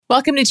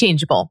Welcome to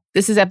Changeable.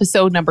 This is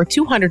episode number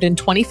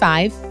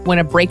 225, When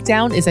a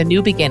Breakdown is a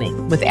New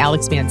Beginning, with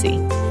Alex Manzi.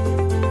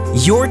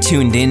 You're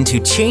tuned in to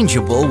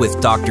Changeable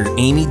with Dr.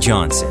 Amy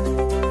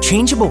Johnson.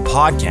 Changeable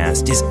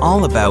podcast is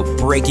all about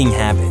breaking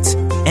habits,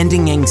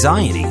 ending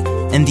anxiety,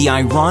 and the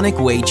ironic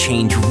way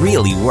change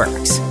really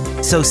works.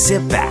 So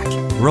sit back,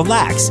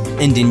 relax,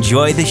 and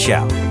enjoy the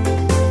show.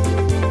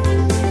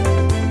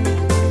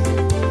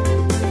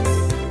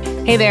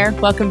 Hey there,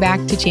 welcome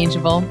back to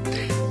Changeable.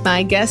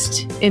 My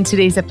guest in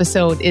today's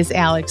episode is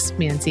Alex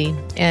Manzi,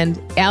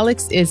 and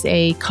Alex is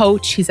a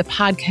coach. He's a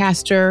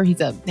podcaster. He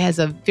has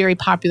a very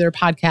popular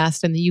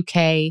podcast in the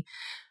UK,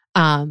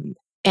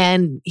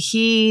 and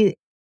he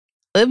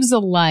lives a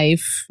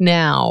life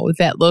now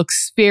that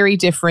looks very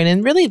different,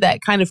 and really that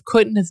kind of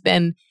couldn't have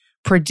been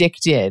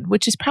predicted,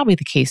 which is probably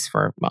the case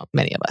for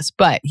many of us.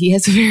 But he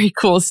has a very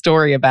cool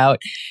story about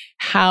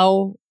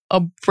how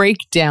a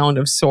breakdown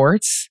of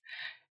sorts.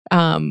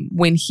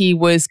 When he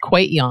was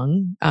quite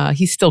young,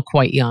 he's still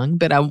quite young,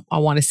 but I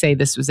want to say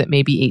this was at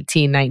maybe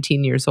 18,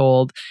 19 years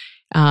old,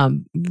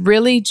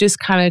 really just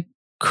kind of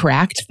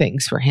cracked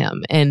things for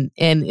him. And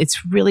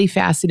it's really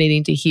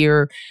fascinating to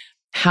hear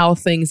how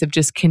things have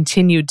just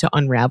continued to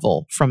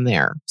unravel from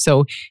there.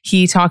 So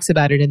he talks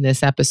about it in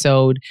this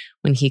episode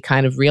when he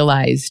kind of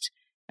realized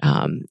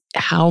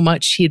how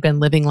much he'd been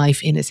living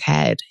life in his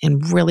head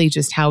and really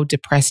just how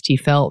depressed he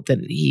felt that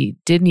he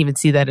didn't even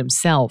see that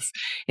himself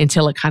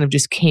until it kind of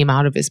just came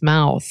out of his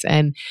mouth.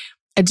 And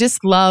I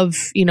just love,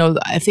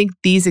 I think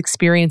these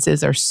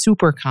experiences are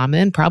super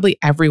common. Probably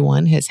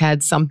everyone has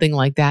had something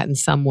like that in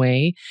some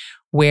way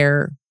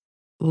where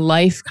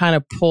life kind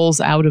of pulls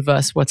out of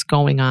us what's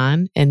going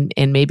on, and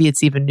maybe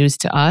it's even news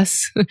to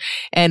us.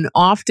 And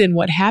often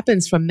what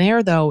happens from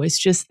there, though, is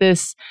just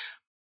this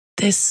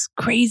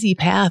crazy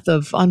path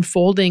of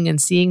unfolding and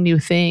seeing new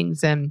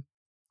things. And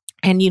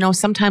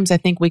sometimes I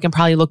think we can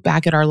probably look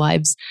back at our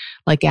lives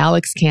like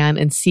Alex can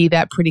and see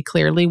that pretty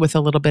clearly with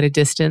a little bit of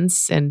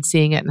distance and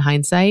seeing it in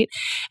hindsight.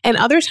 And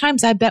other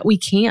times I bet we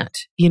can't,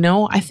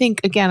 I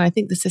think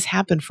this has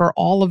happened for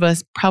all of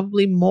us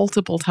probably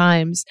multiple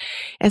times.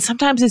 And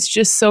sometimes it's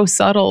just so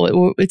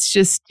subtle. It's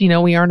just,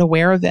 we aren't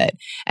aware of it.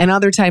 And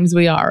other times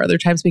we are. Other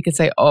times we can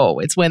say, oh,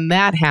 it's when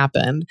that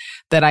happened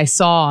that I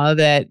saw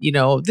that,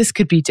 this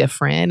could be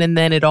different. And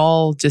then it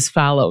all just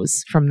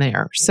follows from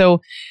there. So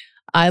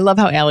I love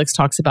how Alex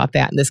talks about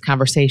that in this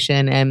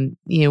conversation. And,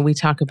 we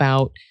talk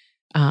about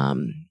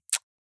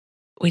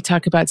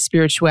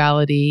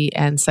spirituality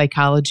and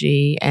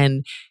psychology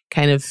and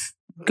kind of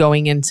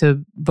going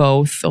into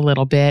both a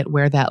little bit,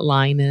 where that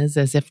line is,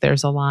 as if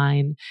there's a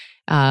line.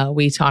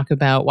 We talk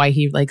about why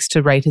he likes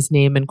to write his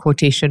name in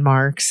quotation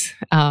marks.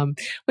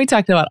 We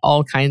talked about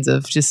all kinds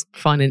of just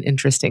fun and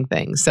interesting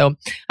things. So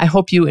I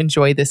hope you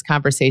enjoy this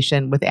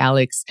conversation with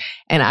Alex.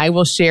 And I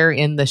will share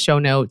in the show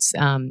notes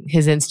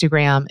his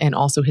Instagram and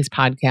also his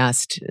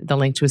podcast, the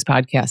link to his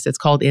podcast. It's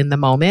called In the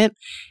Moment,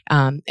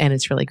 and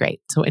it's really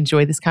great. So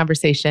enjoy this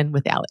conversation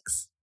with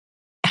Alex.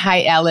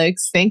 Hi,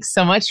 Alex. Thanks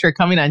so much for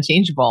coming on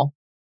Changeable.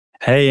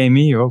 Hey,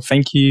 Amy. Well,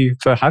 thank you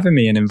for having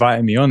me and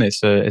inviting me on.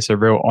 It's a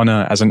real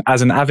honor as an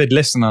avid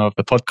listener of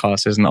the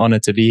podcast. It's an honor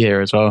to be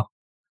here as well.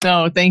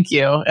 Oh, thank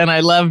you. And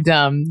I loved,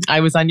 I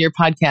was on your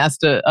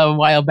podcast a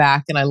while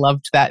back and I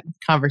loved that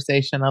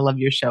conversation. I love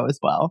your show as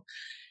well.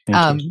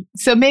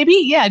 So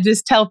maybe,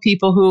 just tell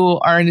people who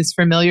aren't as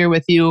familiar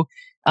with you,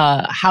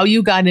 how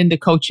you got into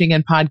coaching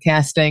and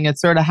podcasting, and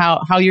sort of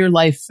how your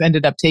life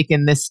ended up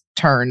taking this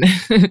turn,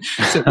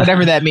 so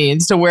whatever that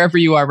means, to wherever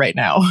you are right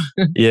now.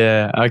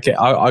 Yeah. Okay.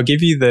 I'll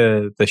give you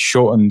the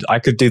shortened. I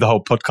could do the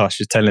whole podcast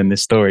just telling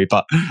this story,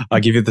 but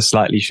I'll give you the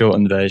slightly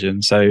shortened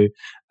version. So,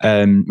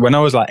 when I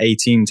was like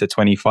 18 to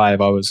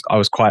 25, I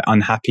was quite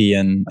unhappy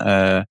and,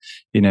 I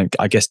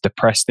guess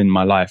depressed in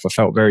my life. I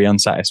felt very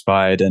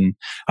unsatisfied and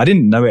I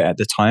didn't know it at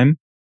the time.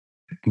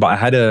 But I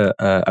had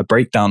a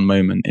breakdown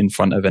moment in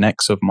front of an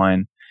ex of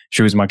mine.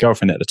 She was my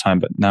girlfriend at the time,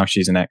 but now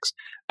she's an ex.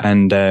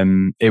 And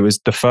it was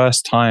the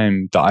first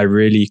time that I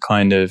really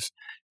kind of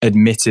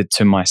admitted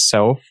to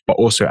myself, but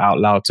also out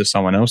loud to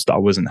someone else, that I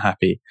wasn't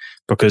happy.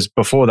 Because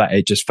before that,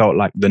 it just felt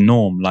like the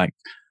norm. Like,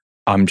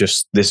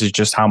 this is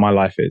just how my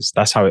life is.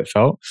 That's how it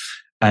felt.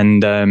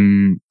 And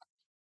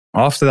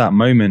after that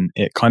moment,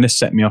 it kind of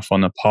set me off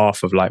on a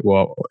path of like,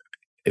 well,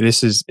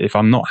 if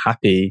I'm not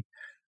happy,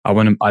 I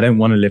don't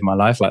want to live my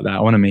life like that. I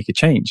want to make a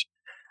change.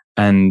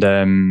 And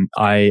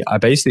I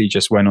basically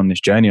just went on this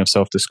journey of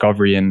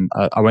self-discovery, and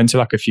I went to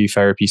like a few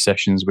therapy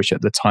sessions, which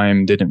at the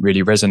time didn't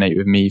really resonate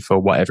with me for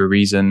whatever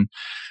reason.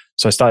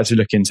 So I started to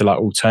look into like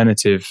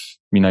alternative,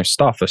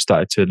 stuff. I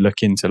started to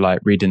look into like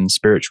reading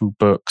spiritual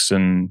books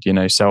and,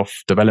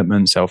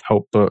 self-development,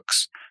 self-help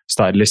books.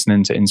 Started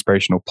listening to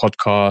inspirational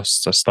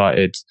podcasts. I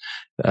started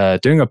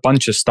doing a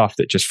bunch of stuff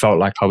that just felt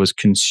like I was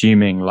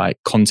consuming like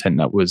content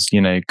that was,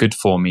 good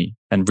for me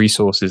and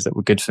resources that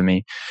were good for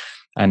me.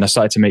 And I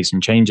started to make some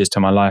changes to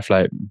my life,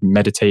 like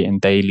meditating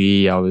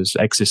daily. I was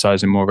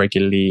exercising more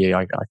regularly.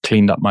 I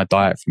cleaned up my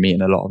diet from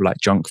eating a lot of like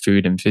junk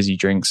food and fizzy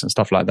drinks and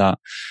stuff like that.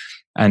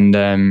 And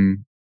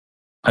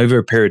over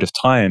a period of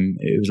time,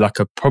 it was like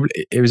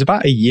it was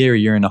about a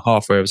year and a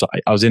half where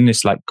I was in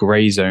this like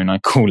gray zone, I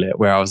call it,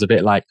 where I was a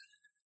bit like,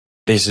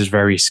 this is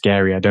very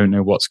scary. I don't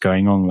know what's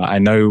going on. Like, I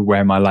know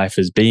where my life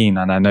has been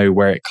and I know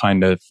where it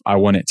kind of, I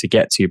want it to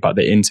get to, but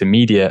the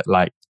intermediate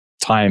like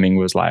timing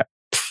was like,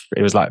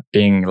 it was like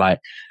being like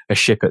a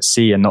ship at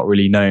sea and not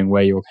really knowing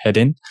where you're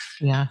heading.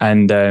 Yeah.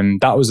 And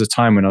that was the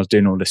time when I was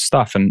doing all this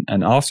stuff. And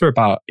after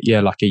about,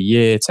 like a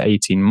year to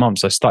 18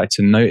 months, I started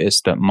to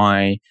notice that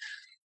my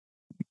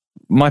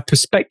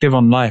perspective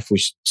on life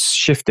was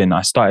shifting.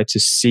 I started to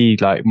see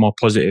like more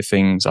positive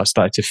things. I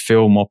started to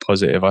feel more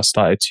positive. I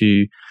started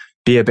to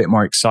be a bit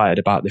more excited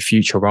about the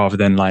future rather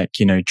than like,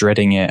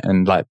 dreading it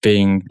and like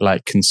being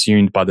like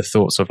consumed by the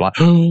thoughts of like,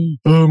 oh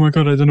my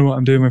God, I don't know what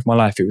I'm doing with my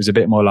life. It was a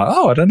bit more like,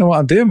 oh, I don't know what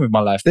I'm doing with my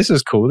life. This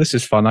is cool. This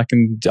is fun. I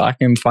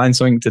can find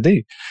something to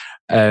do.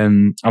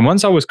 And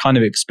once I was kind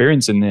of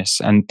experiencing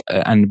this,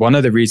 and one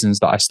of the reasons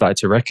that I started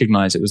to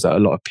recognize it was that a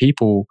lot of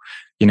people,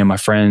 my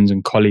friends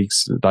and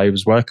colleagues that I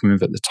was working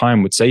with at the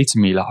time would say to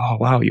me like, oh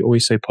wow, you're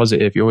always so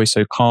positive, you're always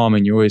so calm,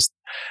 and you're always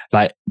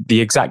like the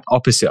exact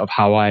opposite of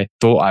how I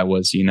thought I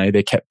was.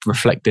 They kept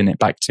reflecting it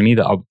back to me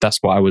that that's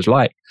what I was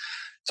like.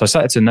 So I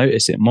started to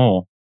notice it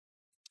more.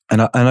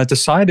 And I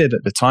decided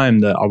at the time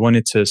that I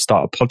wanted to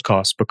start a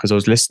podcast because I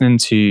was listening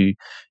to,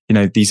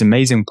 these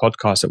amazing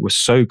podcasts that were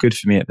so good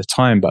for me at the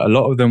time, but a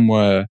lot of them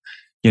were,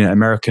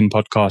 American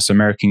podcasts,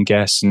 American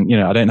guests, and,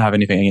 I don't have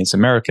anything against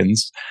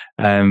Americans.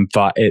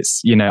 But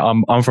it's,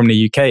 I'm from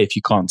the UK, if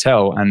you can't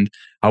tell. And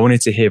I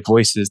wanted to hear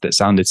voices that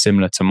sounded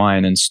similar to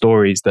mine and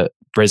stories that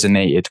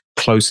resonated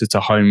closer to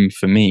home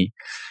for me.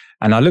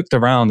 And I looked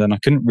around and I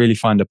couldn't really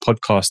find a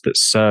podcast that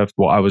served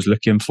what I was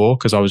looking for,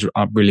 because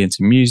I'm really into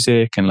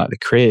music and like the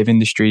creative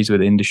industries were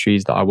the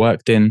industries that I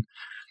worked in.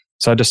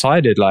 So I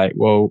decided like,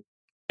 well,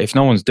 if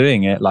no one's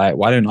doing it, like,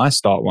 why don't I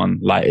start one?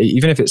 Like,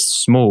 even if it's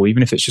small,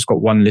 even if it's just got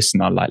one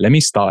listener, like, let me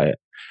start it.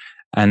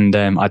 And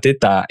I did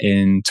that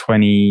in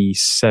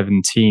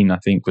 2017, I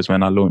think was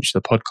when I launched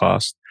the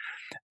podcast.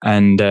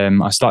 And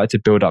I started to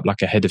build up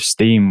like a head of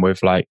steam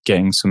with like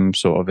getting some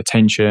sort of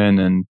attention,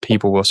 and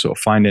people were sort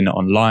of finding it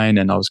online,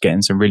 and I was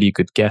getting some really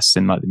good guests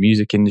in like the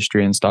music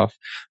industry and stuff,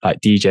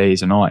 like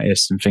DJs and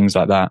artists and things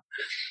like that.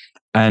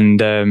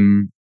 And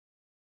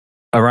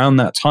around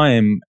that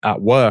time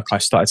at work, I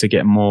started to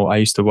get more. I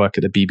used to work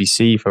at the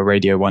BBC for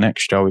Radio 1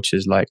 Extra, which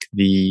is like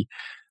the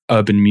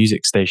urban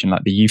music station,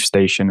 like the youth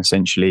station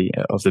essentially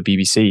of the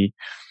BBC.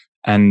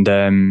 And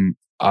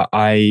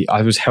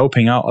I was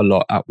helping out a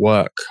lot at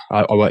work.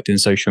 I worked in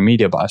social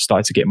media, but I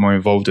started to get more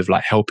involved with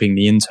like helping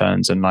the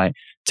interns and like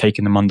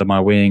taking them under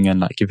my wing and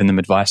like giving them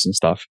advice and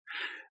stuff.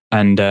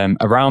 And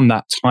around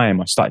that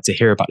time, I started to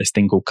hear about this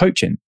thing called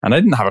coaching, and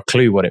I didn't have a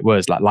clue what it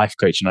was, like life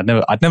coaching.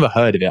 I'd never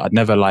heard of it. I'd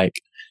never like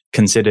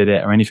considered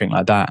it or anything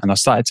like that. And I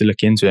started to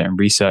look into it and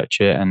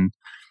research it. And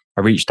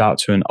I reached out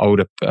to an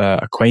older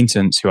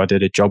acquaintance who I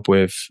did a job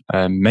with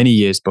many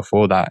years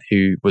before that,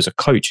 who was a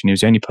coach, and he was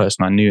the only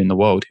person I knew in the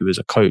world who was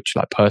a coach,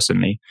 like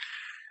personally.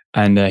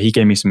 And he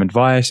gave me some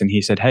advice, and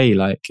he said, hey,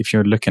 like if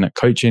you're looking at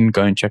coaching,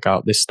 go and check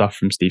out this stuff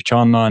from Steve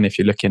Chandler. And if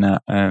you're looking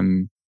at,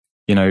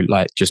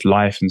 like just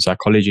life and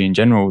psychology in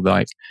general,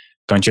 like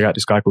go and check out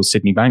this guy called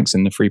Sydney Banks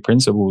and the 3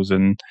 Principles,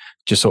 and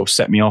just sort of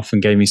set me off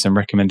and gave me some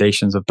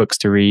recommendations of books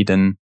to read.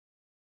 And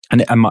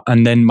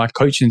then my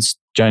coaching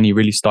journey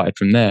really started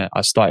from there.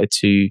 I started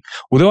to,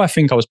 although I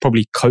think I was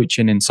probably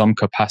coaching in some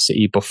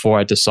capacity before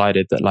I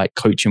decided that like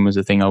coaching was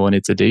the thing I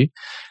wanted to do,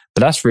 but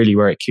that's really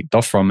where it kicked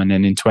off from. And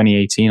then in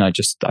 2018, I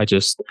just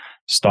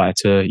started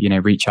to,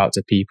 reach out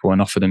to people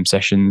and offer them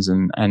sessions,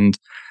 and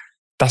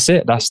that's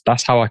it.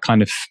 That's how I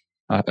kind of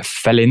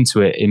fell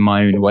into it in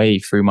my own way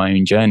through my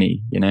own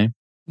journey,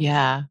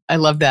 Yeah, I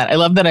love that. I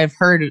love that I've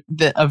heard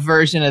a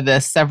version of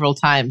this several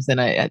times,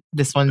 and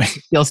this one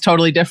feels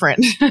totally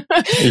different.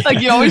 Like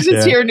you always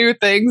just hear new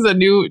things and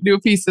new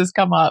pieces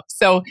come up.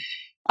 So,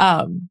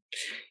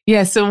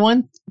 so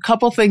one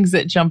couple things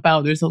that jump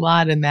out. There's a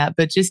lot in that,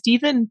 but just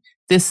even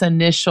this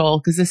initial,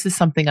 because this is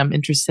something I'm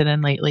interested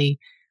in lately.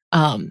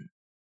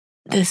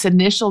 This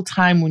initial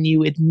time when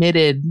you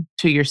admitted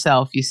to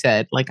yourself, you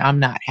said, like, I'm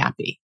not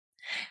happy.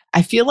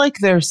 I feel like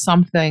there's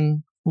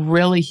something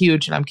really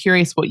huge, and I'm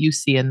curious what you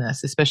see in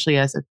this, especially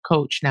as a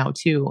coach now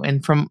too,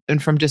 and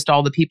from just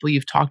all the people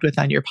you've talked with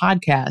on your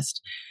podcast.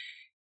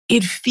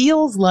 It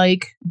feels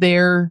like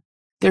there's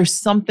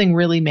something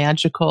really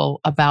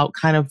magical about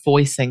kind of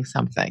voicing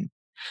something.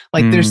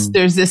 Like there's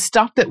this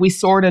stuff that we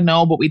sort of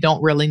know, but we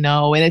don't really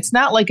know. And it's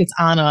not like it's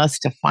on us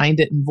to find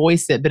it and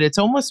voice it, but it's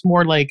almost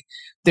more like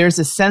there's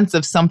a sense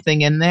of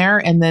something in there.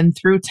 And then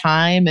through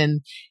time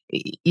and,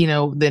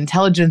 the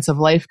intelligence of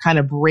life kind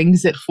of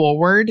brings it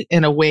forward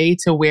in a way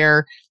to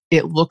where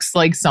it looks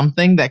like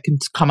something that can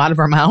come out of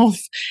our mouth.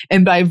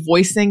 And by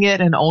voicing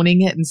it and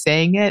owning it and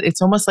saying it, it's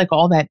almost like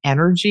all that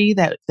energy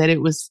that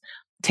it was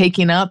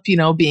taking up,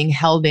 being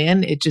held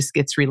in, it just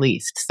gets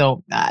released.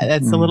 So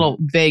that's a little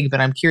vague, but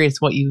I'm curious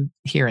what you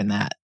hear in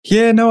that.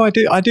 Yeah, no, I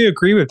do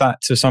agree with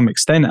that to some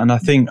extent. And I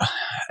think,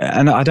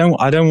 and I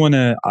don't want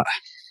to,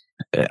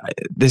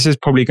 this is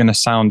probably going to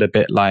sound a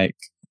bit like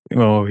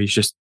well, he's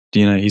just,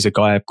 he's a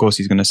guy, of course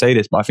he's going to say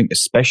this. But I think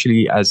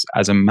especially as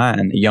a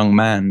man, a young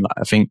man, like,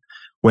 I think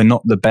we're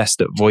not the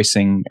best at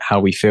voicing how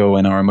we feel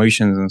and our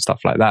emotions and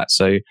stuff like that.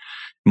 So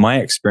my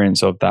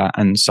experience of that,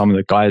 and some of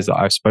the guys that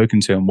I've spoken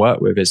to and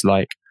worked with, is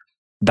like,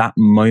 that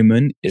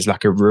moment is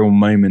like a real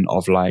moment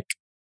of like,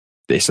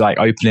 it's like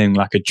opening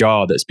like a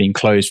jar that's been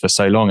closed for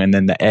so long, and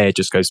then the air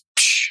just goes,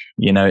 psh,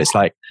 it's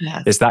like,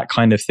 it's that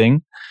kind of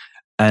thing.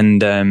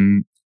 And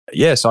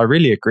so I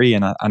really agree.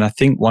 And I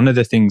think one of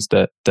the things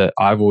that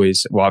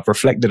I've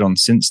reflected on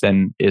since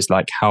then is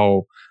like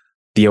how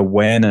the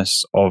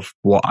awareness of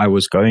what I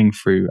was going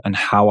through and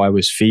how I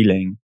was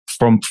feeling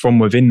from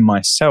within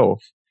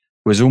myself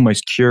was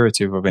almost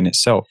curative within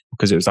itself,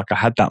 because it was like I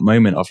had that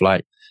moment of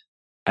like,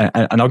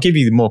 and I'll give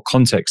you more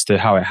context to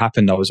how it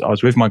happened. I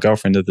was with my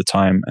girlfriend at the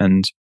time,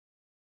 and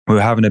we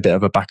were having a bit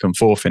of a back and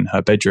forth in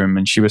her bedroom,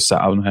 and she was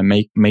sat on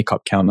her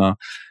makeup counter,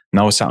 and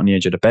I was sat on the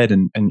edge of the bed,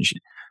 and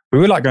we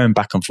were like going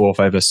back and forth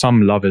over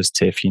some lover's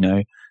tiff,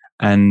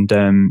 and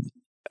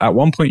at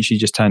one point she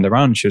just turned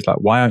around and she was like,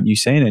 "Why aren't you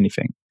saying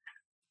anything?"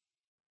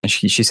 And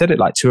she said it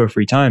like 2 or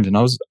 3 times, and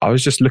I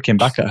was just looking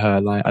back at her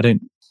like, I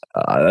didn't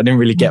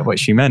really get what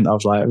she meant. I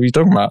was like, "What are you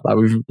talking about? Like,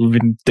 we've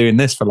been doing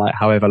this for like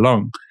however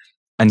long."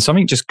 And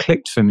something just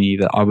clicked for me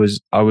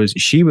that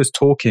she was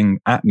talking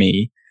at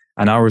me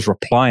and I was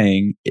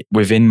replying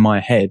within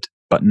my head,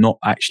 but not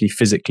actually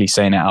physically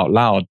saying it out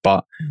loud.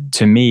 But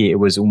to me, it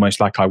was almost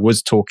like I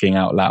was talking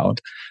out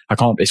loud.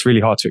 It's really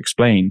hard to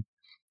explain.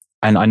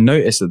 And I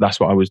noticed that that's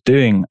what I was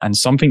doing. And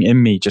something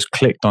in me just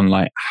clicked on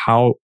like,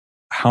 how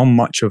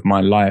much of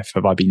my life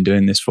have I been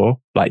doing this for?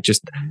 Like,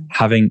 just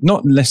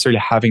not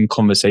necessarily having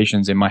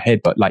conversations in my head,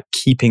 but like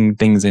keeping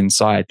things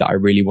inside that I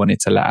really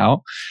wanted to let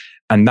out.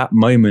 And that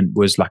moment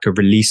was like a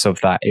release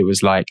of that. It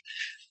was like,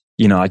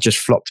 I just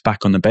flopped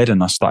back on the bed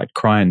and I started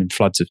crying in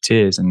floods of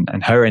tears,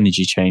 and her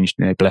energy changed.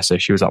 Bless her.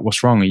 She was like,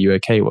 "What's wrong? Are you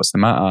okay? What's the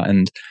matter?"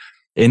 And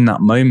in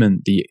that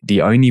moment,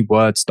 the only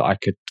words that I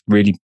could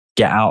really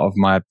get out of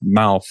my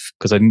mouth,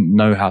 because I didn't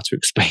know how to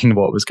explain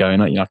what was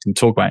going on. I can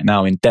talk about it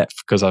now in depth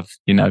because I've,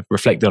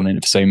 reflected on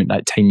it for so many,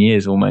 like 10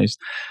 years almost.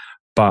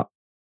 But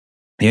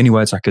the only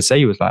words I could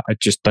say was like, "I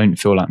just don't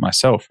feel like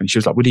myself." And she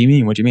was like, "What do you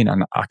mean? What do you mean?"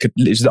 And it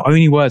was the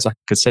only words I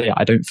could say.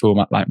 I don't feel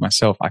like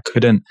myself. I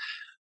couldn't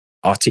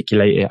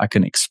articulate it. I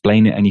couldn't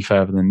explain it any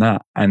further than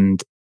that.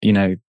 And,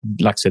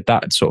 like I said,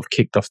 that sort of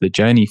kicked off the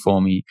journey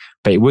for me.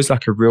 But it was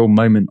like a real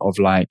moment of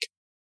like,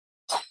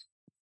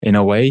 in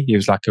a way, it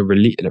was like a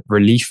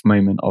relief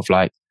moment of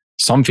like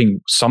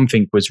something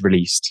was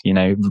released,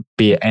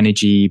 be it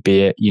energy,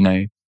 be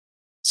it,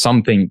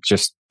 something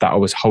just that I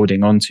was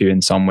holding on to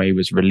in some way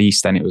was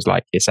released, and it was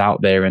like, it's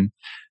out there. And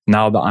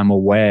now that I'm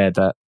aware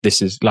that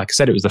this is, like I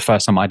said, it was the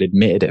first time I'd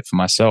admitted it for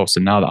myself. So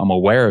now that I'm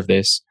aware of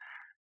this,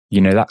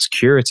 that's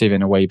curative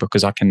in a way,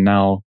 because I can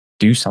now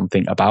do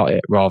something about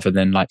it rather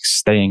than like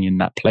staying in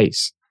that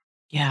place.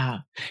 Yeah.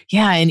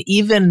 Yeah. And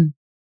even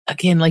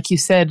again, like you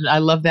said, I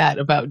love that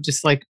about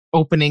just like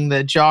opening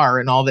the jar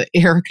and all the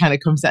air kind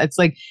of comes out. It's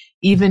like,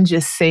 even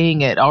just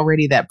saying it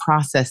already, that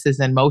process is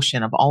in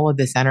motion of all of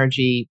this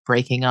energy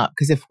breaking up.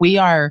 Because if we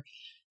are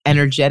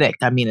energetic,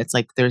 I mean, it's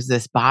like there's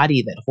this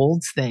body that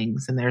holds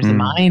things, and there's a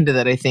mind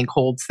that I think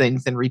holds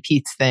things and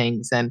repeats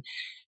things. And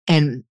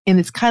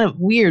it's kind of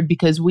weird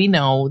because we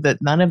know that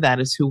none of that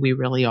is who we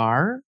really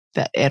are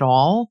at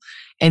all.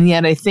 And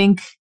yet I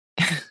think,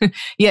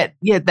 yet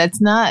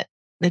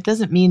that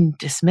doesn't mean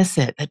dismiss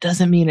it. That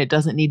doesn't mean it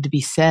doesn't need to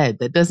be said.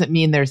 That doesn't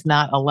mean there's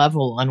not a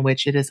level on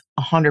which it is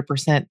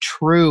 100%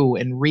 true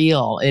and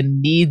real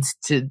and needs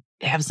to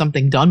have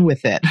something done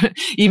with it,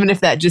 even if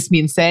that just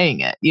means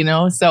saying it,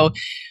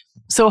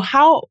 So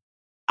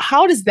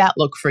how does that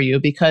look for you?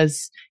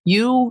 Because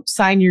you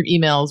sign your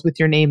emails with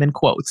your name in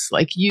quotes.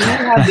 Like you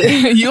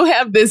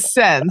have this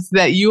sense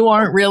that you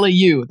aren't really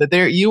you,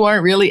 that you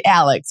aren't really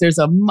Alex.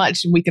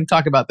 We can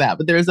talk about that,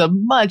 but there's a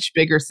much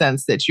bigger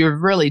sense that you're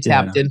really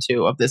tapped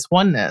into of this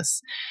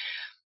oneness.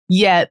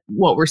 Yet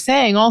what we're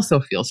saying also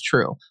feels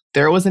true.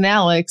 There was an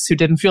Alex who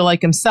didn't feel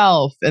like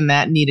himself, and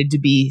that needed to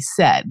be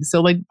said. So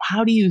like,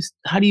 how do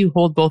you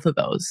hold both of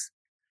those?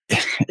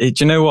 Do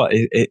you know what?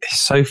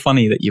 It's so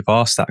funny that you've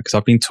asked that, because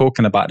I've been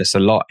talking about this a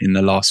lot in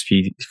the last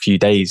few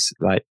days,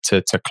 like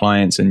to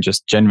clients and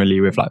just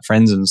generally with like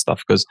friends and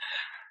stuff, because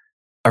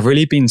I've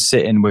really been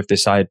sitting with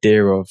this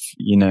idea of,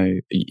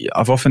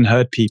 I've often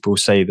heard people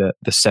say that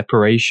the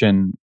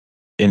separation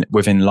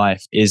within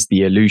life is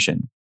the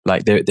illusion.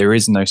 Like there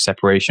is no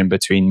separation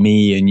between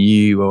me and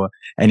you or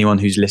anyone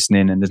who's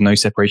listening, and there's no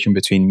separation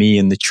between me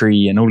and the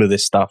tree and all of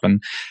this stuff.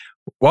 And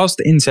whilst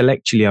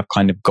intellectually I've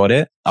kind of got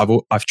it,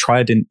 I've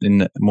tried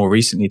in more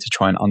recently to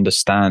try and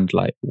understand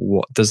like,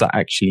 what does that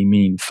actually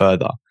mean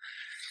further?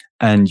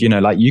 And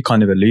like you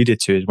kind of alluded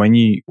to, is when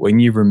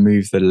you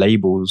remove the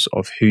labels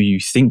of who you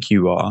think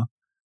you are,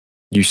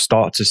 you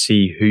start to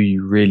see who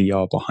you really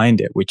are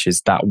behind it, which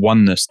is that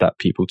oneness that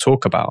people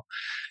talk about.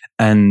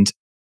 And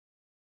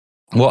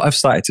what I've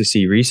started to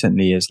see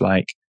recently is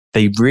like,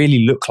 they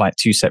really look like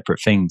two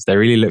separate things. They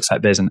really looks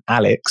like there's an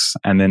Alex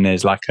and then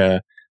there's like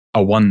a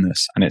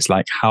oneness. And it's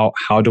like, how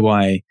do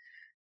I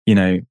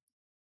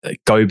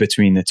go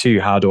between the two?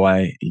 How do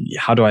I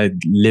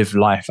live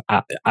life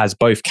as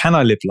both? Can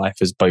I live life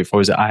as both,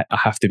 or is it I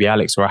have to be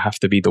Alex, or I have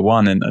to be the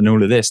one, and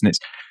all of this? And it's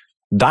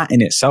that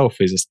in itself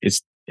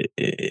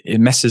it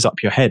messes up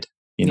your head.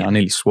 I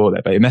nearly swore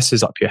there, but it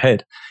messes up your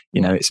head.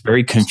 It's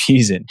very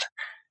confusing.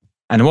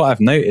 And what I've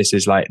noticed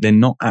is like they're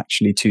not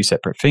actually two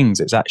separate things.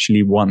 It's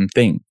actually one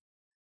thing.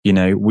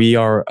 We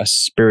are a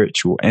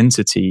spiritual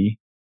entity.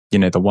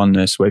 The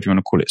oneness, whatever you want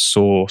to call it,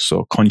 source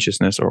or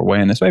consciousness or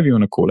awareness, whatever you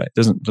want to call it,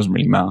 doesn't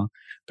really matter.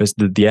 But it's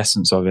the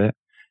essence of it,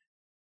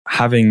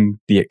 having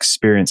the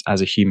experience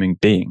as a human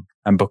being.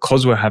 And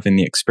because we're having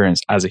the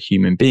experience as a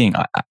human being,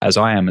 as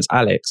I am as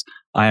Alex,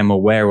 I am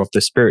aware of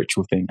the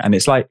spiritual thing. And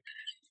it's like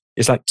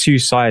two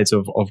sides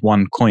of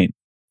one coin.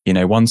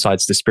 One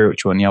side's the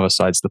spiritual and the other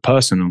side's the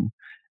personal.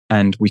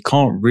 And we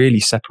can't really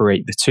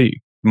separate the two.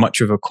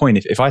 Much of a coin.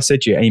 If I said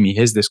to you, Amy,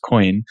 here's this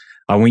coin,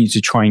 I want you to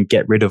try and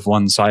get rid of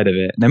one side of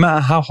it. No matter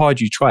how hard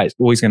you try, it's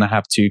always going to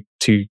have two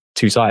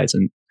sides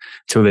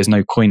until there's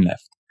no coin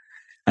left.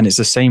 And it's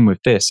the same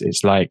with this.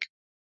 It's like,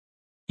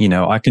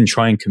 I can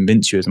try and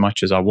convince you as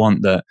much as I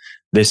want that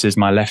this is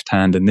my left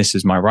hand and this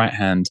is my right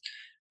hand.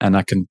 And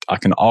I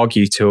can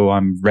argue till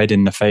I'm red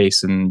in the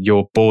face and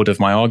you're bored of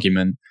my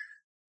argument.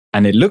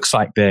 And it looks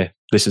like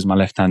this is my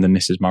left hand and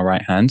this is my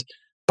right hand.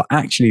 But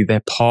actually,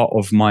 they're part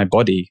of my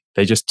body.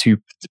 They're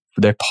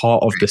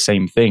part of the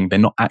same thing. They're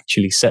not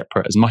actually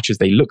separate. As much as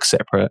they look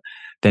separate,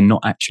 they're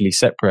not actually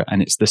separate.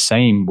 And it's the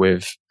same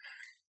with,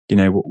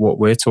 what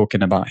we're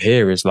talking about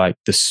here is like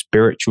the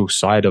spiritual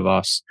side of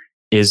us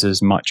is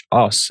as much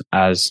us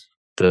as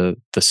the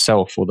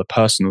self or the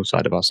personal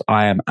side of us.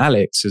 I am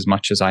Alex as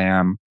much as I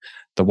am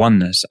the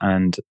oneness,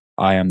 and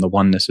I am the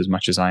oneness as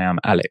much as I am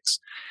Alex.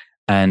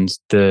 And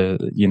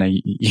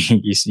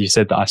you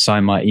said that I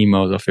sign my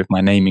emails off with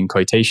my name in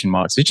quotation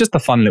marks. It's just a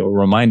fun little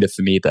reminder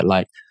for me that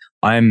like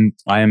I am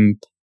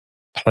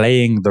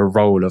playing the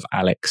role of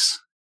Alex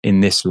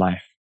in this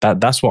life.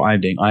 That's what I'm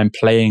doing. I'm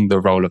playing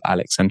the role of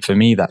Alex. And for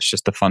me, that's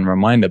just a fun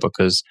reminder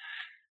because,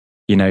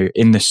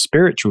 in the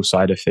spiritual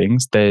side of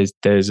things,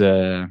 there's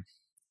a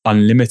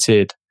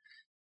unlimited,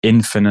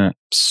 infinite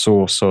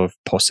source of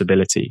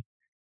possibility.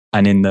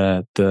 And in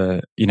the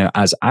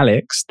as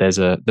Alex, there's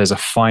a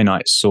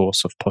finite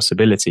source of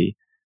possibility.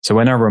 So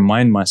when I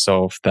remind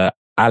myself that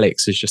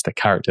Alex is just a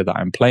character that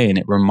I'm playing,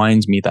 it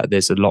reminds me that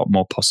there's a lot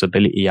more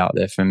possibility out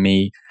there for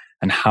me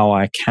and how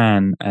I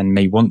can and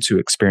may want to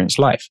experience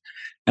life.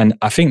 And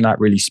I think that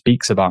really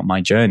speaks about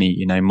my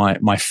journey,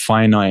 my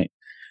finite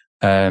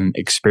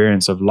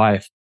experience of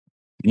life,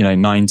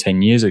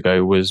 9-10 years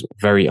ago was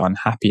very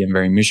unhappy and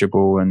very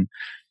miserable and,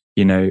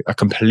 a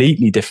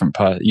completely different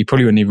person. You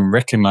probably wouldn't even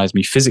recognize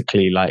me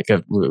physically, like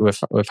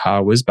with how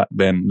I was back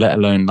then, let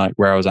alone like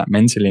where I was at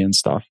mentally and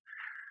stuff.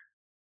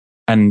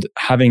 And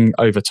having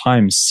over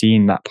time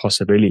seen that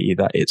possibility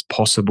that it's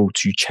possible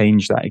to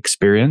change that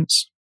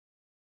experience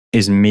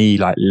is me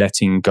like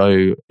letting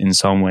go in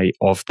some way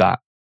of that,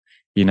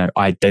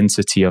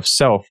 identity of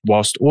self,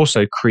 whilst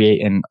also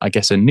creating, I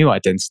guess, a new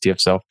identity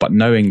of self, but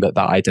knowing that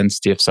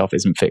identity of self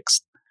isn't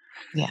fixed.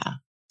 Yeah.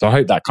 So I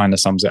hope that kind of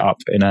sums it up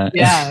in a...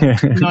 Yeah,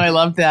 no, I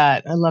love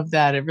that. I love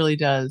that. It really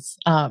does.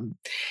 And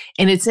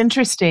it's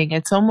interesting.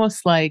 It's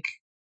almost like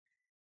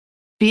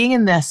being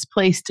in this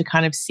place to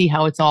kind of see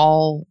how it's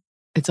all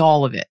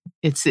of it.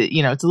 It's,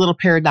 it's a little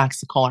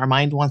paradoxical. Our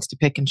mind wants to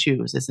pick and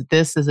choose. Is it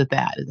this? Is it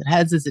that? Is it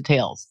heads? Is it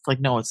tails? It's like,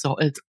 no, it's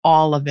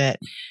all of it.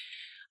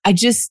 I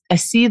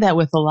see that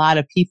with a lot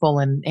of people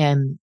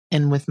and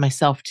with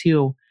myself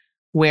too,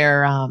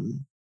 where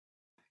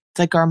it's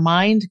like our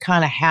mind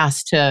kind of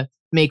has to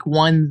make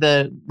one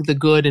the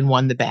good and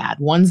one the bad.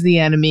 One's the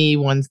enemy,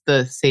 one's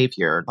the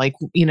savior. Like,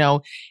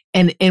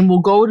 and we'll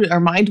go to, our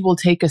mind will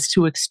take us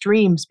to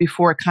extremes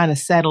before it kind of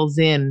settles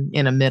in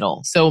a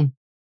middle. So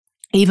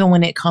even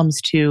when it comes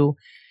to,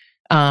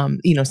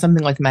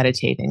 something like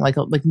meditating, like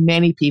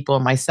many people,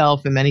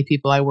 myself and many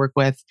people I work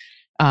with,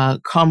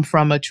 come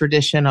from a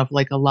tradition of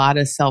like a lot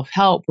of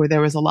self-help where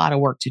there was a lot of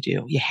work to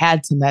do. You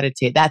had to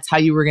meditate. That's how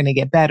you were going to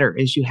get better,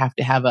 is you have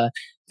to have a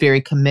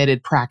very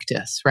committed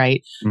practice,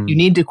 right? You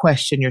need to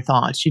question your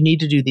thoughts. You need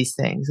to do these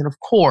things. And of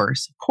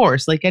course,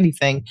 like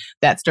anything,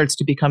 that starts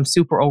to become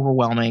super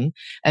overwhelming.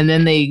 And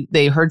then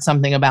they heard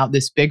something about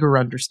this bigger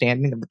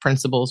understanding of the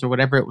principles or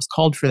whatever it was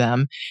called for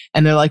them.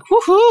 And they're like,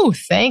 woohoo,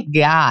 thank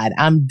God,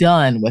 I'm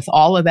done with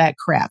all of that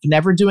crap,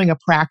 never doing a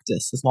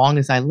practice as long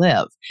as I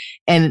live.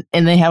 And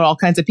they have all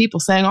kinds of people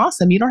saying,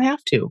 awesome, you don't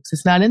have to, because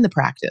it's not in the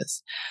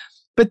practice.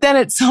 But then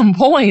at some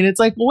point,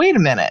 it's like, well, wait a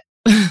minute.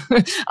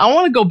 I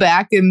want to go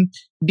back and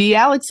be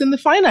Alex in the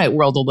finite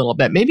world a little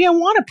bit. Maybe I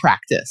want to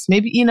practice.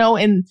 Maybe,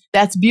 and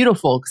that's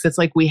beautiful because it's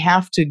like we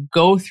have to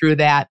go through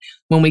that.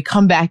 When we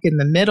come back in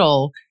the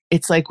middle,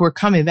 it's like we're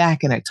coming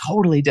back in a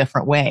totally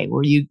different way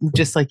where you,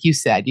 just like you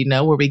said,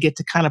 where we get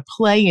to kind of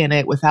play in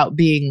it without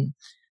being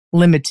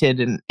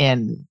limited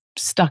and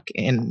stuck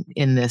in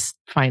this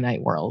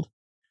finite world.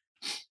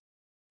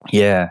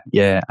 Yeah.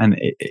 And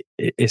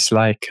it's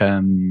like,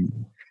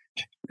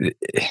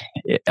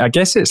 I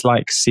guess it's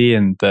like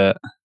seeing that,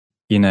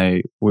 you know,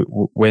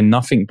 we're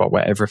nothing, but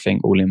we're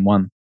everything all in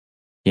one,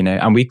 you know,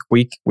 and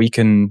we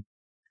can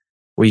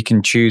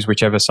choose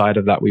whichever side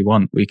of that we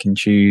want. We can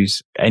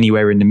choose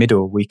anywhere in the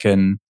middle. We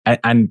can,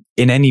 and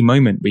in any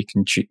moment we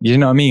can choose, you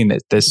know what I mean?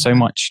 There's so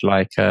much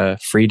like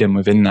freedom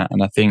within that.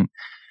 And I think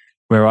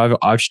where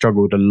I've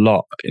struggled a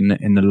lot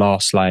in the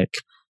last like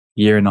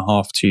year and a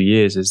half, 2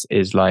 years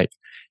is like,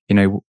 you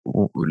know,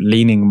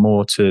 leaning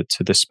more to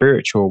the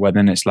spiritual, where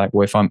then it's like,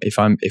 well, if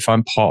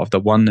I'm part of the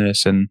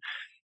oneness, and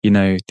you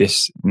know,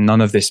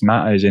 none of this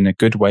matters in a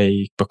good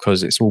way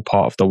because it's all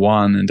part of the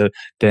one, and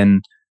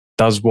then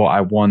does what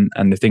I want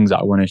and the things that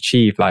I want to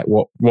achieve, like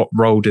what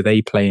role do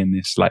they play in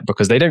this? Like,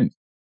 because they don't,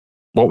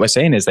 what we're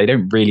saying is they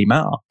don't really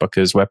matter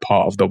because we're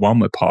part of the one,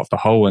 we're part of the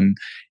whole, and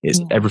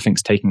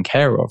everything's taken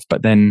care of.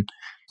 But then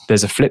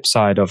there's a flip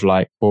side of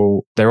like,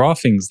 well, there are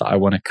things that I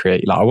want to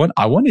create. Like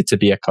I wanted to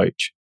be a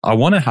coach. I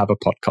want to have a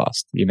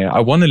podcast. You know, I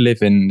want to live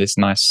in this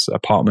nice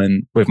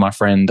apartment with my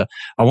friend.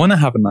 I want to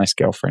have a nice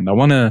girlfriend. I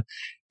want to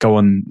go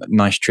on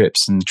nice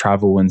trips and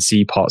travel and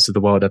see parts of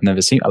the world I've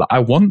never seen. I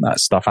want that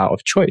stuff out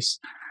of choice.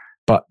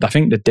 But I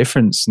think the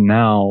difference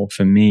now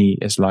for me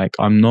is like,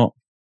 I'm not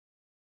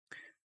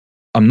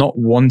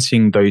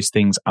wanting those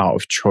things out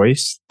of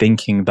choice,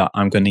 thinking that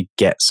I'm going to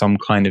get some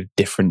kind of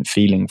different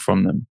feeling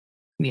from them.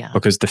 Yeah.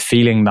 Because the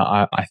feeling that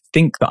I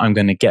think that I'm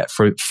going to get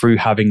through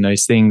having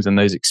those things and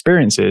those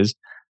experiences,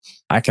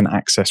 I can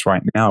access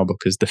right now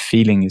because the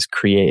feeling is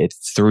created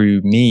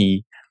through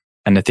me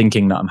and the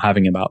thinking that I'm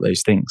having about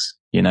those things,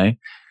 you know?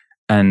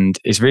 And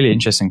it's really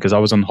interesting because I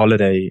was on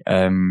holiday.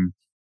 I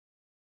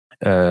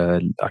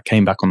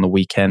came back on the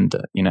weekend,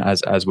 you know,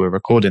 as we're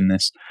recording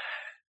this.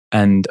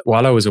 And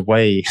while I was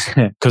away,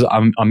 because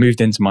I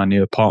moved into my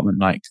new apartment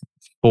like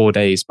 4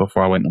 days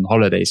before I went on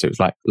holiday. So it was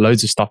like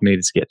loads of stuff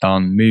needed to get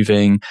done,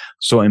 moving,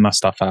 sorting my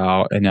stuff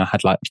out. And I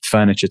had like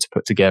furniture to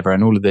put together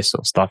and all of this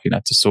sort of stuff, you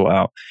know, to sort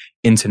out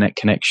internet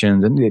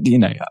connections and, you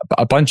know,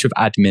 a bunch of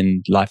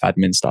life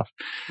admin stuff.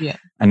 Yeah.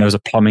 And there was a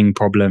plumbing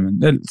problem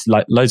and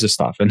like loads of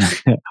stuff. And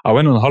I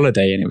went on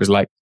holiday and it was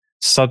like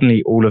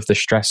suddenly all of the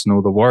stress and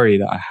all the worry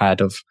that I had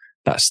of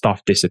that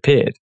stuff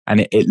disappeared.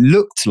 And it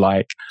looked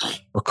like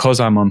because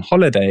I'm on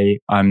holiday,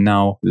 I'm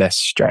now less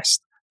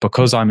stressed.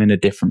 Because I'm in a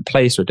different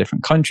place or a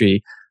different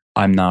country,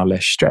 I'm now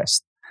less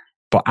stressed.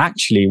 But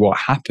actually what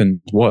happened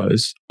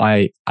was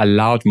I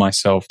allowed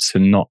myself to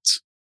not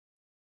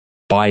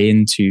buy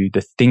into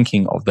the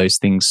thinking of those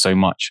things so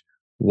much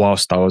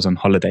whilst I was on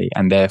holiday.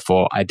 And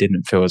therefore I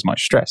didn't feel as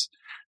much stress.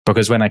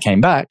 Because when I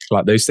came back,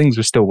 like those things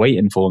were still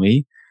waiting for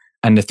me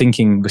and the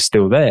thinking was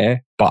still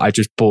there, but I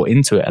just bought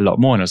into it a lot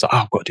more. And I was like, oh,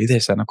 I've got to do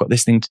this and I've got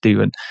this thing to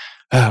do. And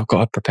I've got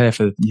to prepare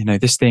for, you know,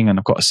 this thing, and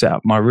I've got to set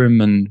up my room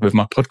and with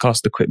my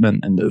podcast equipment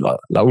and like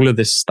all of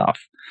this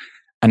stuff.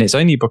 And it's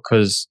only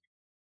because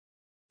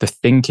the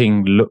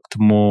thinking looked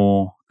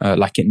more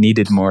like it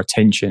needed more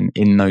attention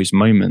in those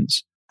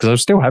moments. Because I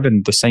was still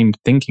having the same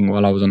thinking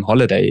while I was on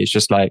holiday. It's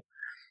just like,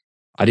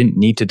 I didn't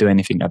need to do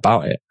anything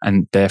about it.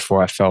 And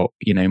therefore I felt,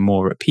 you know,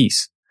 more at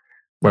peace.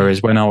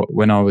 Whereas when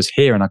I was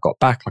here and I got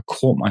back, I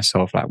caught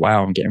myself like,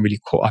 wow, I'm getting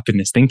really caught up in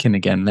this thinking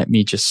again. Let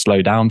me just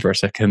slow down for a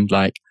second.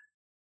 Like,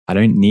 I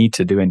don't need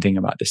to do anything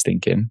about this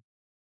thinking.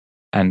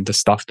 And the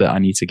stuff that I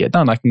need to get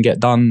done, I can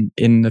get done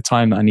in the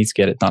time that I need to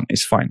get it done.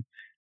 It's fine.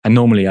 And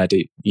normally I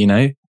do, you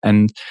know?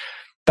 And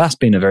that's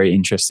been a very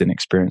interesting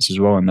experience as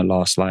well in the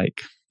last,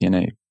 like, you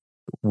know,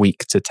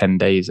 week to 10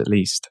 days at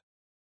least.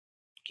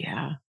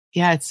 Yeah.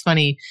 Yeah. It's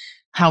funny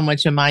how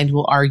much a mind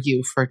will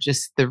argue for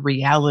just the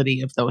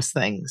reality of those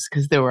things,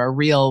 because there are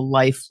real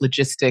life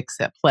logistics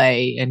at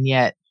play. And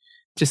yet,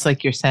 just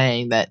like you're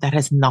saying, that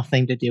has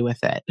nothing to do with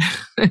it.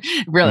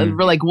 Really,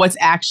 like what's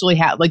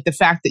actually like the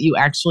fact that you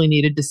actually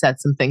needed to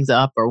set some things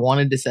up or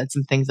wanted to set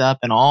some things up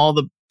and all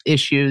the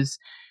issues,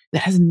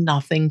 that has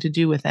nothing to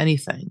do with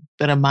anything.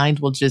 But a mind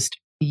will just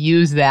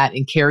use that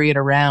and carry it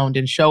around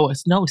and show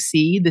us, no,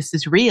 see, this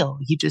is real.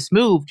 You just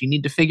moved. You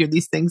need to figure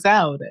these things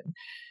out. And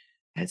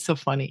it's so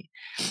funny.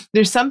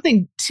 There's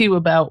something too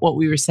about what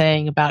we were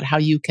saying about how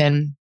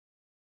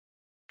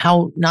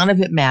none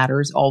of it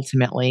matters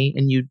ultimately.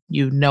 And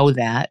you know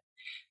that.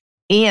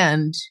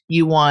 And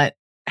you want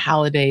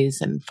holidays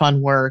and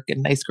fun work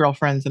and nice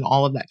girlfriends and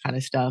all of that kind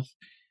of stuff.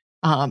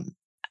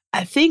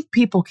 I think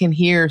people can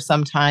hear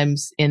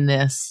sometimes in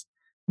this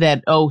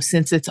that, oh,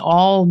 since it's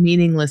all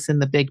meaningless in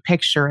the big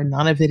picture and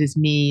none of it is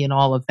me and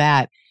all of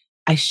that,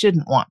 I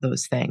shouldn't want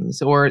those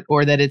things, or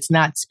that it's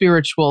not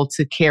spiritual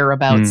to care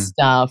about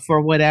stuff or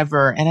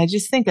whatever. And I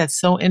just think that's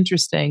so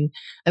interesting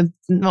and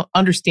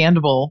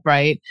understandable,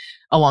 right,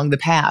 along the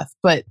path,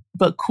 but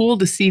cool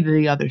to see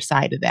the other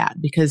side of that.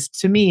 Because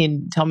to me,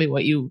 and tell me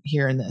what you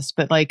hear in this,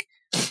 but like,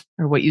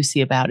 or what you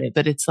see about it,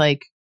 but it's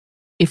like,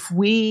 if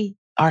we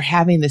are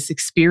having this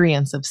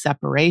experience of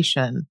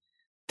separation,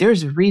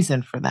 there's a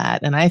reason for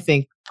that. And I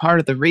think part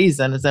of the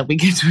reason is that we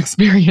get to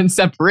experience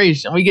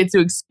separation. We get to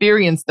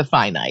experience the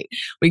finite.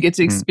 We get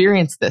to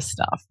experience this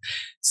stuff.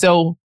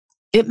 So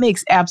it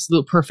makes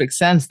absolute perfect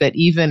sense that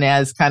even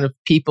as kind of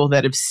people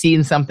that have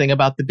seen something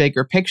about the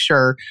bigger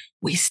picture,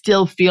 we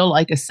still feel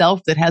like a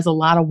self that has a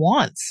lot of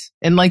wants.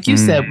 And like you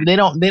said, they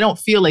don't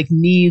feel like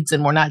needs,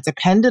 and we're not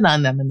dependent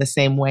on them in the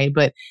same way.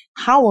 But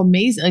how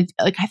amazing.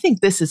 Like I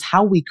think this is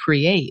how we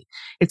create.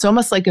 It's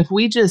almost like if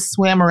we just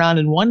swam around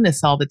in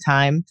oneness all the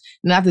time,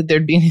 not that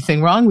there'd be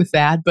anything wrong with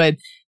that, but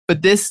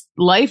this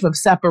life of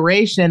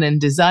separation and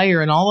desire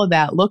and all of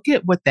that, look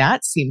at what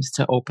that seems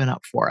to open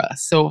up for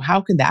us. So how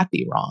could that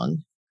be wrong?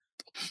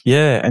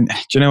 Yeah. And do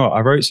you know what?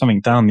 I wrote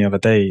something down the other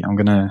day. I'm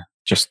going to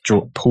just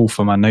pull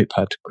from my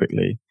notepad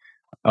quickly.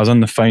 I was on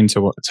the phone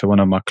to one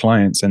of my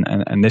clients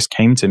and this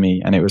came to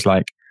me, and it was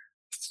like,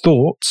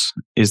 thought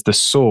is the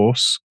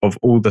source of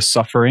all the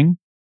suffering,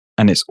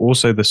 and it's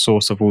also the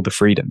source of all the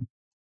freedom.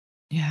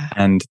 Yeah.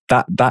 And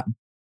that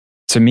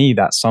to me,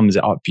 that sums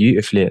it up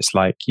beautifully. It's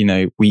like,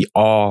 we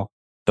are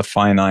the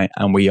finite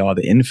and we are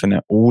the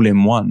infinite all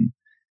in one.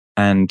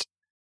 And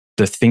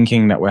the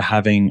thinking that we're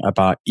having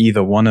about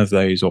either one of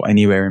those or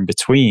anywhere in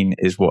between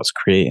is what's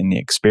creating the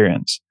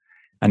experience.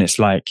 And it's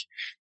like,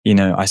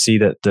 I see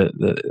that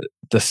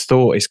the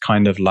thought is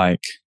kind of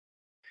like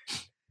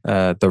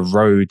the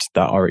road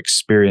that our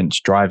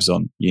experience drives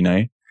on,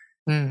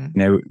 and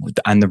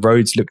the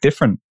roads look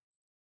different.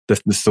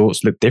 The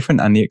thoughts look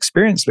different and the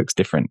experience looks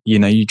different.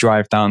 You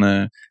drive down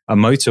a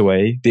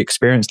motorway, the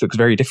experience looks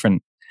very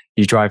different.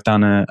 You drive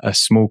down a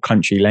small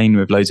country lane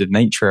with loads of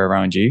nature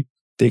around you,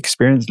 the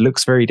experience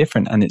looks very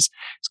different. And it's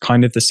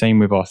kind of the same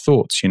with our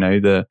thoughts.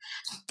 The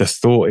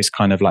thought is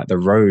kind of like the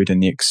road,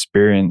 and the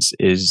experience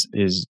is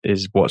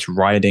what's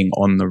riding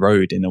on the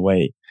road in a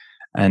way.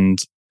 And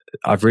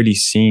I've really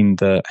seen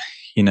that,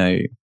 in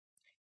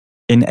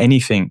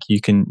anything you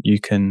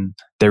can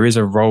there is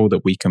a role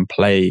that we can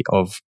play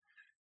of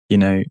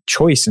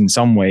choice in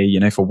some way,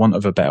 for want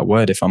of a better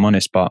word, if I'm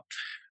honest, but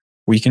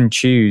we can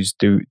choose,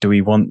 do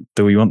we want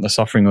the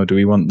suffering or do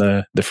we want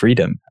the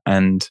freedom?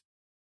 And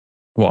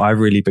what I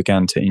really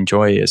began to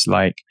enjoy is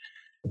like,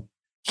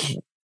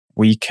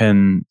 we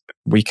can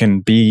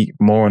be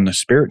more on the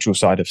spiritual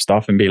side of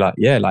stuff and be like,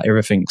 yeah, like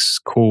everything's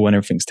cool and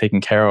everything's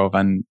taken care of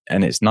and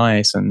it's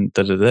nice and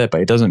but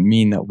it doesn't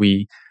mean that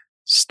we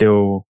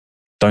still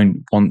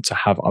don't want to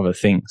have other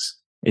things.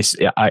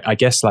 I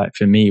guess like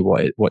for me,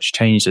 what's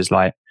changed is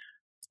like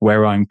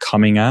where I'm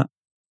coming at,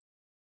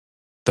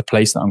 the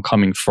place that I'm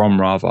coming from,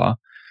 rather,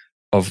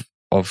 of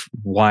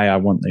why I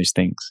want those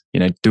things.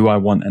 Do I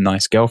want a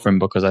nice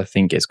girlfriend because I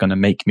think it's going to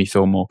make me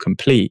feel more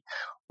complete,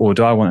 or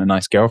do I want a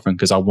nice girlfriend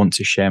because I want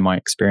to share my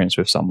experience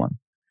with someone?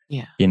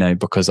 Yeah,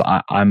 because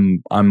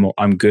I'm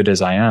good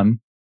as I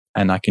am,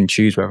 and I can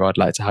choose whether I'd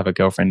like to have a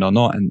girlfriend or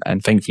not.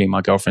 And thankfully, my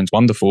girlfriend's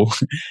wonderful,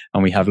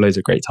 and we have loads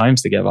of great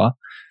times together.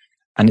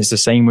 And it's the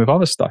same with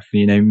other stuff,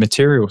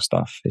 material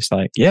stuff. It's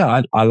like,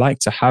 yeah, I like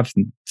to have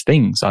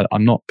things.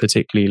 I'm not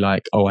particularly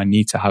like, oh, I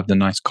need to have the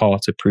nice car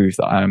to prove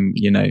that I'm,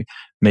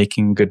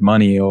 making good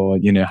money or,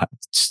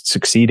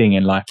 succeeding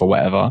in life or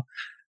whatever.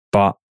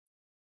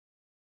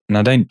 And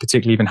I don't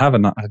particularly even have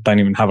I don't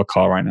even have a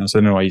car right now. So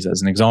I don't know why I use that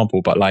as an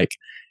example, but like,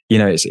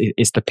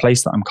 it's the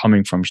place that I'm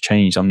coming from has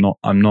changed. I'm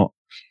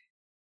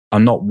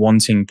not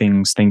wanting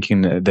things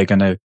thinking that they're going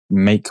to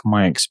make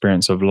my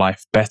experience of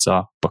life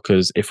better,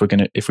 because if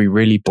we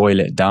really boil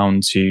it down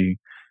to,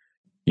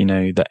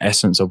 the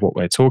essence of what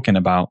we're talking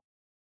about,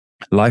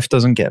 life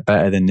doesn't get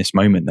better than this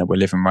moment that we're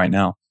living right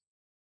now.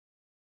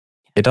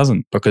 It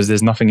doesn't, because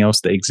there's nothing else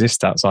that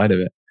exists outside of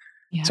it.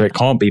 Yeah. So it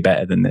can't be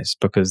better than this,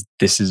 because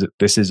this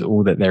is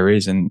all that there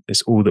is, and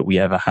it's all that we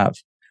ever have.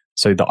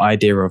 So the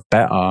idea of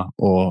better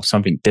or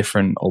something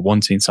different or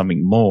wanting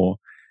something more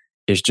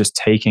is just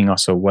taking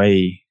us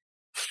away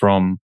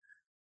from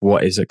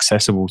what is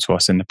accessible to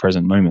us in the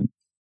present moment,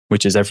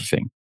 which is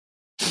everything.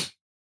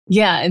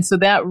 Yeah. And so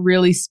that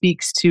really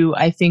speaks to,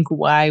 I think,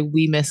 why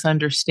we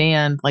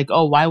misunderstand, like,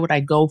 oh, why would I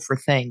go for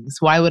things?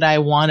 Why would I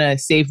want to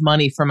save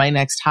money for my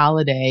next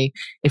holiday?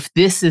 If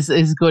this is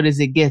as good as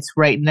it gets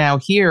right now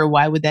here,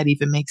 why would that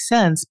even make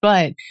sense?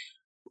 But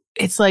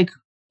it's like,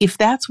 if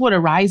that's what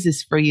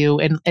arises for you,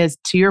 and as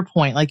to your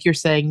point, like you're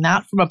saying,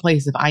 not from a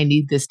place of I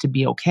need this to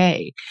be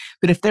okay,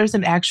 but if there's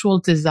an actual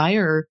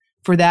desire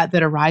for that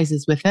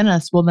arises within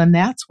us, well, then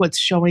that's what's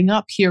showing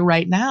up here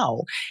right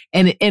now.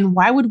 And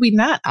why would we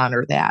not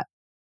honor that?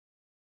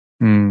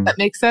 That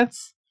makes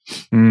sense?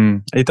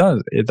 It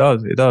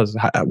does.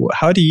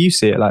 How do you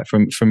see it? Like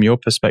from your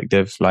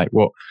perspective, like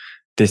what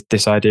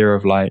this idea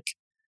of like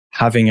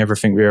having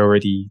everything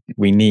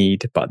we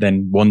need, but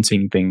then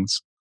wanting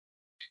things.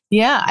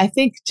 Yeah, I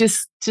think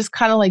just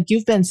kind of like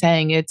you've been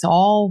saying, it's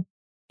all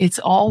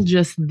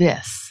just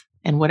this.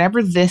 And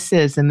whatever this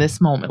is in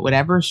this moment,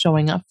 whatever is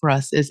showing up for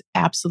us is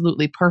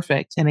absolutely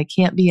perfect. And it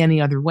can't be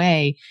any other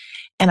way.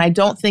 And I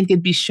don't think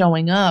it'd be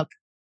showing up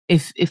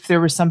if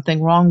there was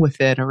something wrong with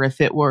it, or if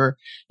it were,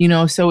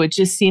 so it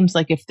just seems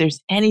like if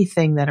there's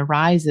anything that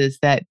arises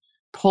that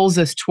pulls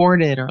us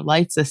toward it or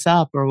lights us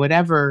up or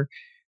whatever,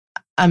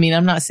 I mean,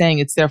 I'm not saying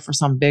it's there for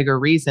some bigger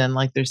reason,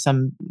 like there's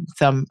some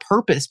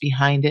purpose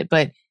behind it,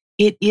 but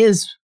it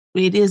is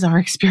our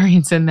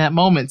experience in that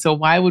moment. So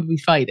why would we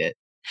fight it?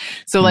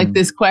 So like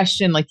this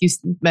question, like you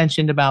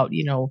mentioned about,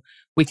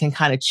 we can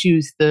kind of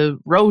choose the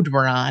road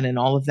we're on and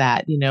all of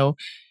that,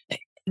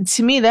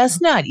 to me,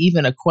 that's not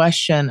even a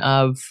question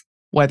of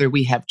whether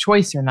we have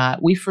choice or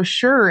not. We for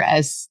sure,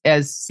 as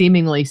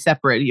seemingly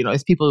separate,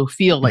 as people who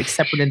feel like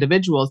separate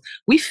individuals,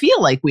 we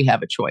feel like we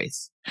have a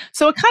choice.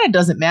 So it kind of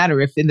doesn't matter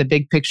if in the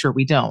big picture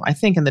we don't. I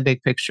think in the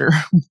big picture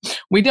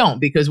we don't,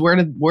 because where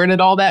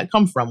did all that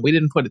come from? We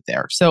didn't put it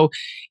there. So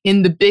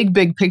in the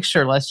big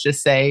picture, let's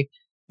just say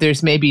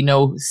there's maybe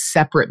no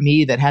separate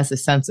me that has a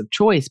sense of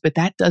choice, but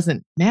that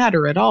doesn't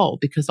matter at all,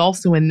 because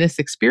also in this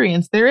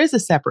experience, there is a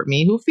separate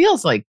me who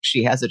feels like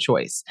she has a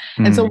choice.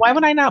 And so why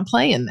would I not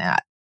play in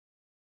that?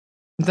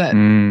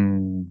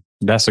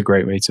 That's a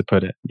great way to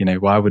put it.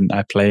 Why wouldn't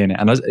I play in it?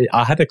 And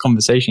I had a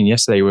conversation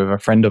yesterday with a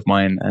friend of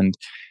mine, and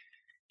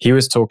he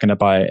was talking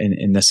about it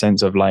in the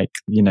sense of like,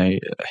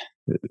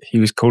 he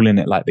was calling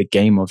it like the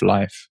game of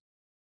life.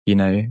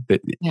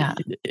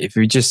 If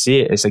we just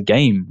see it as a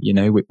game,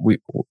 we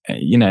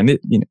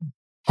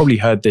probably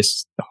heard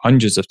this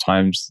hundreds of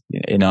times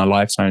in our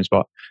lifetimes,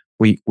 but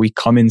we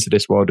come into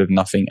this world with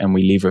nothing and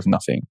we leave with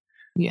nothing.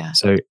 Yeah.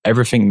 So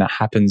everything that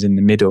happens in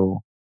the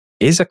middle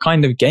is a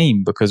kind of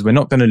game, because we're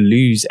not going to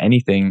lose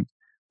anything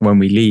when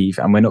we leave,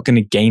 and we're not going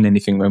to gain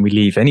anything when we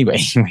leave anyway.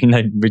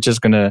 We're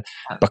just going to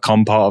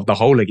become part of the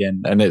whole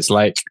again. And it's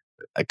like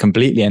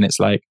completely, and it's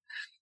like,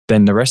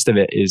 then the rest of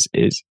it is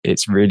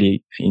it's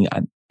really,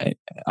 I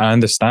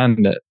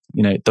understand that,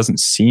 it doesn't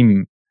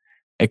seem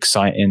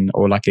exciting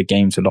or like a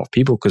game to a lot of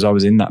people, because I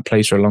was in that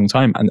place for a long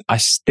time, and I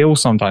still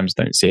sometimes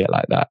don't see it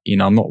like that.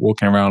 I'm not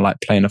walking around like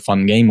playing a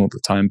fun game all the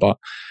time, but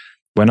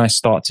when I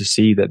start to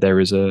see that there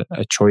is a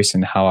choice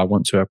in how I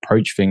want to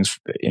approach things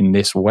in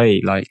this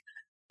way, like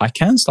I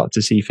can start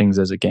to see things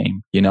as a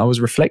game. I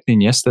was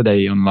reflecting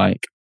yesterday on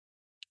like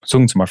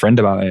talking to my friend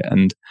about it,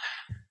 and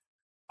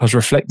I was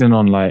reflecting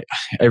on like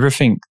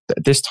everything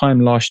this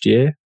time last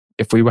year.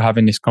 If we were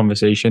having this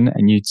conversation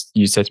and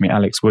you said to me,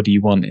 Alex, what do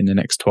you want in the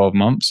next 12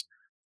 months?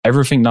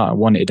 Everything that I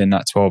wanted in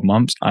that 12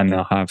 months, I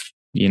now have,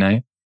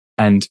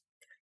 and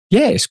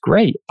yeah, it's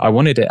great. I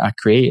wanted it. I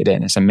created it,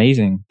 and it's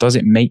amazing. Does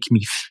it make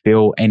me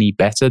feel any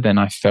better than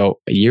I felt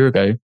a year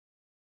ago?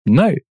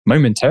 No.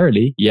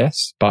 Momentarily,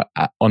 yes. But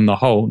on the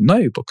whole,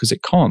 no, because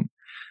it can't.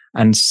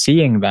 And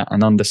seeing that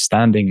and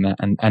understanding that,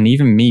 and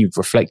even me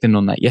reflecting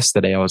on that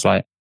yesterday, I was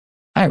like,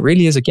 it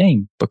really is a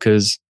game,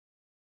 because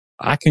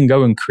I can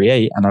go and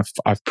create, and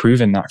I've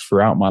proven that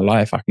throughout my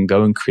life. I can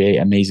go and create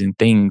amazing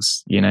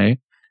things,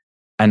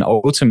 and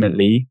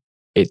ultimately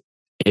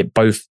it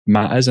both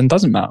matters and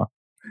doesn't matter.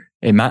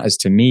 It matters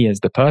to me as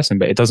the person,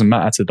 but it doesn't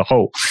matter to the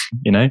whole,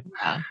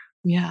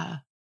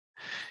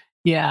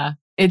 Yeah.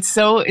 It's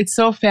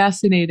so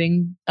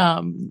fascinating.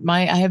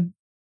 I have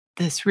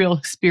this real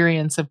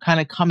experience of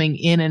kind of coming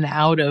in and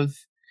out of,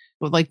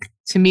 like,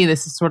 to me,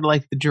 this is sort of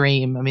like the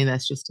dream. I mean,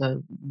 that's just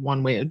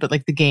one way, but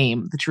like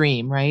the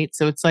dream, right?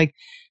 So it's like,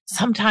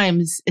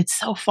 sometimes it's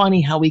so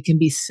funny how we can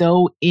be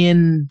so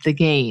in the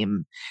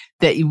game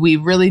that we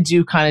really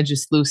do kind of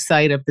just lose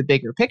sight of the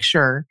bigger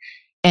picture.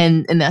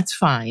 And that's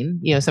fine.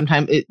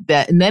 Sometimes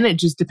and then it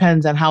just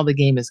depends on how the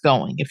game is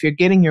going. If you're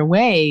getting your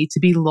way, to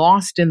be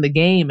lost in the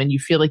game and you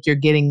feel like you're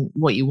getting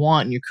what you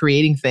want and you're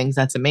creating things,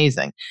 that's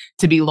amazing.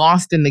 To be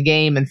lost in the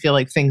game and feel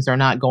like things are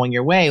not going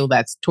your way, well,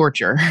 that's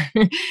torture.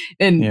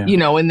 And,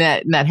 and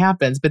that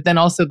happens. But then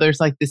also there's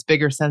like this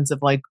bigger sense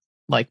of like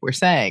we're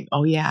saying,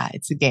 oh yeah,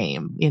 it's a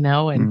game,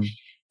 and,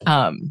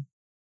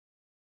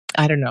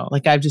 I don't know,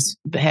 like I've just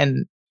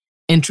been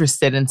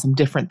interested in some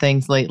different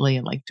things lately,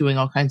 and like doing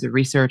all kinds of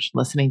research,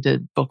 listening to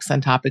books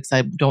on topics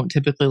I don't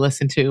typically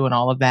listen to, and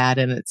all of that.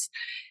 And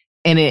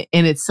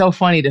it's so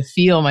funny to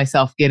feel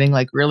myself getting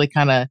like really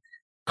kind of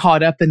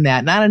caught up in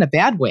that, not in a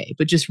bad way,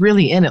 but just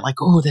really in it,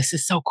 like, oh, this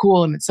is so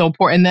cool and it's so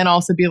important. And then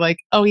also be like,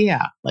 oh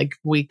yeah, like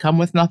we come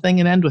with nothing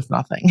and end with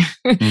nothing.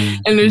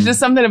 And there's just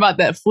something about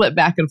that flip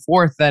back and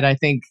forth that I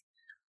think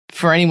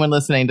for anyone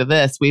listening to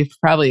this, we've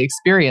probably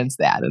experienced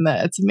that, and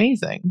that's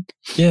amazing.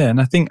 Yeah, and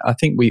I think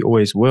we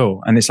always will.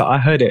 And it's like I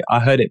heard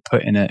it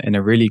put in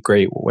a really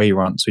great way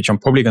once, which I'm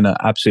probably going to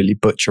absolutely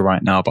butcher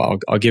right now, but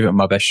I'll give it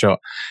my best shot.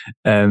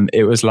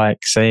 It was like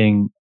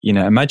saying,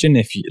 imagine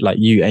if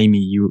you,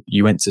 Amy,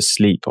 you went to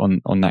sleep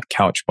on that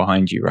couch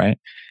behind you, right?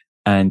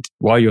 And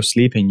while you're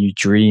sleeping, you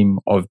dream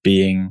of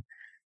being,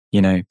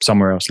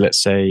 somewhere else.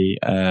 Let's say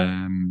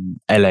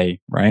LA,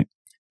 right?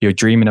 You're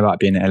dreaming about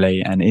being in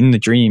LA, and in the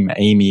dream,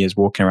 Amy is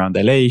walking around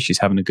LA. She's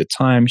having a good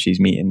time. She's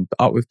meeting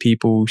up with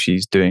people.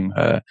 She's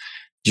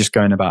just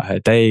going about her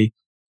day.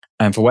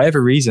 And for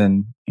whatever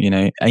reason,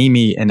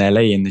 Amy in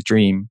LA in the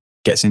dream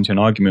gets into an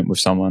argument with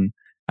someone,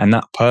 and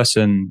that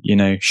person,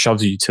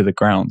 shoves you to the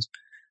ground.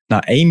 Now,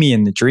 Amy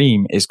in the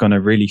dream is going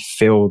to really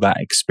feel that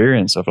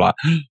experience of like,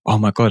 oh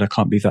my God, I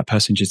can't believe that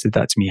person just did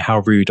that to me. How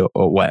rude,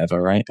 or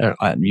whatever, right?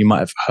 You might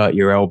have hurt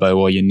your elbow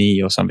or your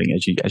knee or something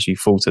as you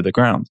fall to the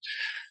ground.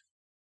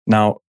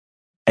 Now,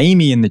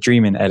 Amy in the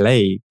dream in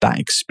LA, that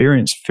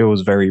experience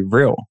feels very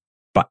real.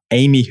 But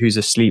Amy, who's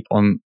asleep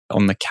on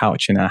the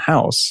couch in her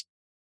house,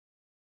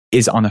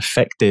 is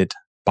unaffected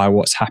by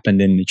what's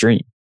happened in the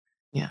dream.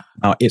 Yeah.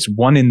 Now, it's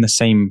one in the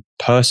same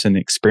person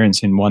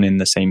experiencing one in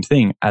the same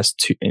thing as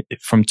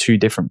from two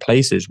different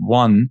places.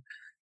 One,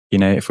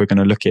 if we're going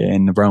to look at it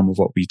in the realm of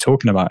what we're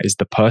talking about, is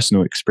the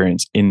personal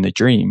experience in the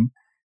dream.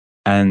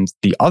 And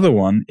the other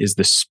one is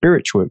the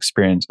spiritual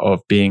experience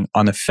of being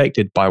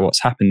unaffected by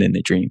what's happened in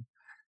the dream.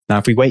 Now,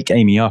 if we wake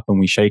Amy up and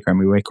we shake her and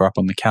we wake her up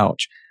on the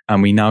couch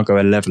and we now go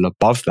a level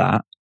above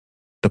that,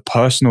 the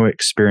personal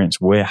experience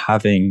we're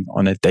having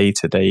on a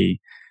day-to-day,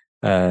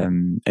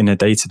 in a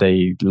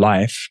day-to-day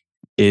life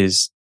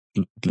is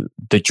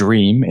the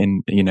dream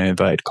in,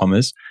 inverted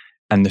commas.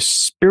 And the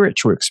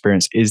spiritual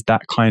experience is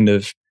that kind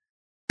of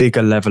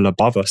bigger level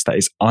above us that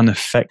is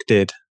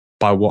unaffected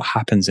by what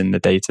happens in the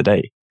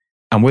day-to-day.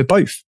 And we're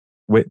both.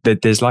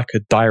 There's like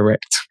a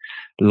direct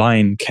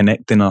line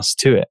connecting us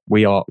to it.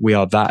 We are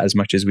that as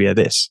much as we are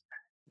this.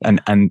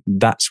 And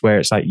that's where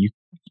it's like,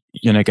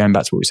 going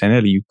back to what we were saying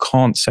earlier, you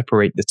can't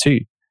separate the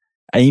two.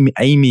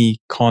 Amy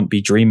can't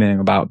be dreaming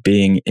about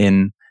being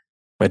in,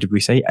 where did we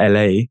say?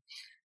 LA,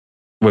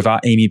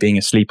 without Amy being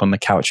asleep on the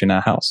couch in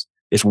our house.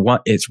 It's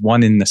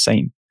one in the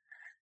same.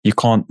 You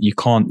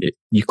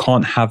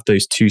can't have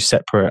those two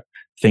separate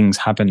things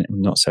happen,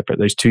 not separate,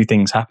 those two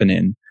things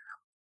happening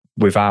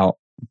without,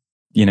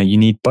 you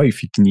need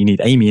both. You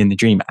need Amy in the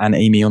dream and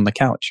Amy on the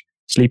couch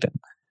sleeping.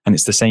 And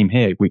it's the same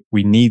here.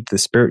 We need the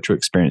spiritual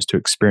experience to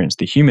experience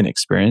the human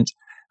experience,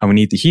 and we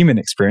need the human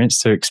experience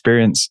to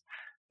experience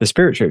the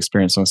spiritual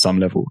experience on some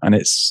level. And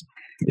it's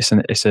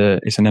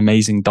an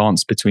amazing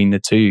dance between the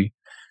two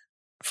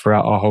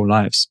throughout our whole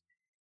lives.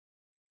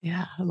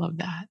 Yeah, I love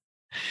that.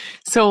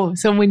 So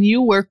when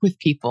you work with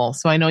people,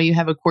 so I know you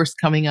have a course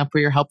coming up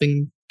where you're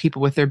helping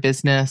people with their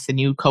business and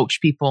you coach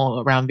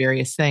people around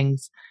various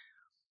things.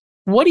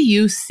 What do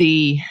you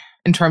see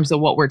in terms of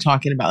what we're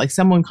talking about? Like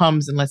someone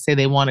comes and let's say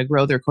they want to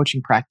grow their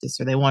coaching practice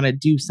or they want to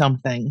do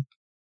something.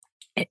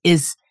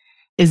 Is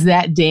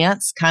that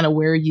dance kind of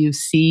where you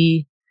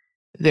see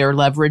their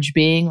leverage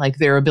being, like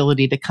their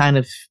ability to kind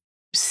of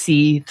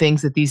see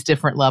things at these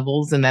different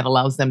levels, and that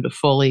allows them to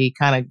fully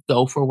kind of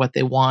go for what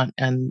they want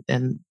and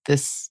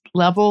this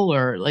level?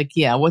 Or like,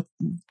 yeah, what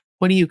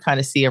do you kind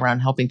of see around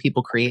helping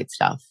people create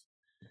stuff?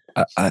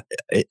 I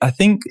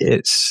think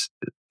it's,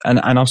 and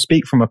I'll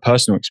speak from a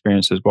personal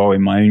experience as well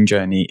in my own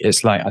journey.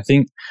 It's like, I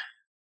think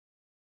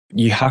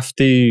you have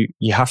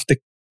to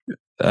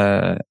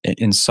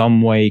in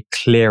some way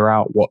clear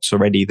out what's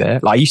already there.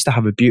 Like I used to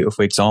have a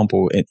beautiful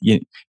example.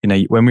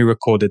 When we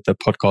recorded the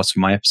podcast for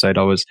my episode,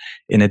 I was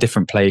in a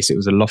different place. It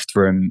was a loft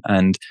room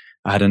and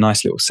I had a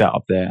nice little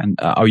setup there. And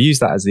I'll use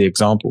that as the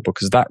example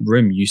because that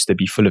room used to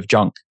be full of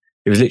junk.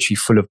 It was literally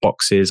full of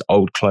boxes,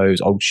 old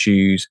clothes, old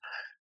shoes,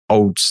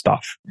 old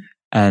stuff.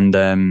 And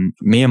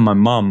me and my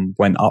mum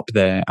went up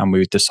there and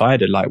we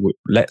decided like,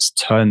 let's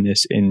turn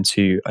this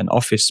into an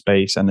office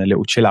space and a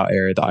little chill out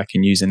area that I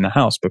can use in the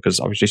house, because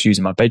I was just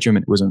using my bedroom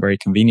and it wasn't very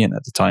convenient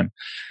at the time.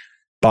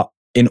 But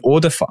in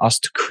order for us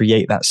to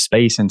create that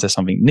space into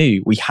something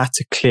new, we had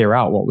to clear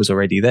out what was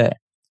already there.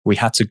 We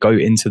had to go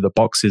into the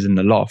boxes in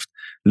the loft,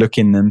 look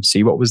in them,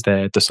 see what was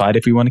there, decide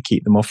if we want to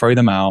keep them or throw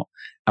them out,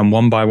 and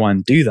one by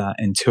one do that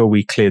until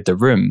we cleared the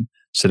room,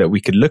 so that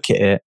we could look at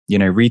it,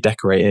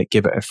 redecorate it,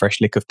 give it a fresh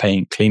lick of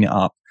paint, clean it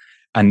up,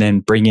 and then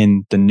bring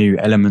in the new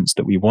elements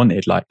that we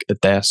wanted, like a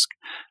desk,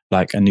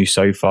 like a new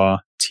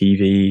sofa,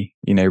 TV,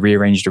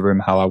 rearrange the room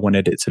how I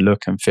wanted it to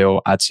look and feel,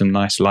 add some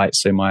nice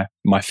lights so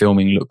my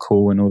filming looked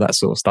cool and all that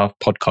sort of stuff,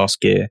 podcast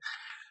gear.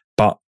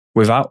 But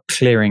without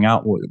clearing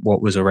out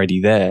what was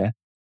already there,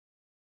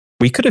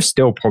 we could have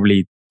still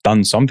probably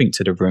done something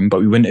to the room, but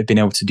we wouldn't have been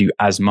able to do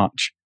as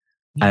much.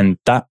 And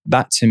that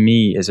to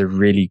me is a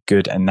really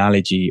good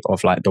analogy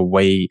of like the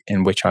way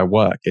in which I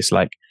work. It's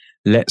like,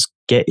 let's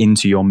get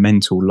into your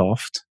mental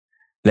loft.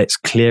 Let's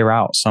clear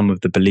out some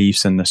of the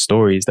beliefs and the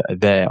stories that are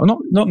there, or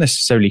not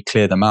necessarily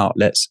clear them out.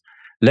 Let's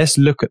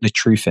look at the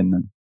truth in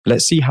them.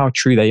 Let's see how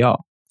true they are.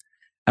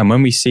 And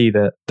when we see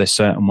that there's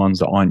certain ones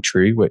that aren't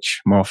true,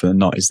 which more often than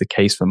not is the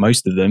case for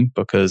most of them,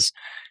 because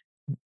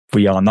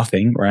we are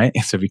nothing, right?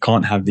 So we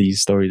can't have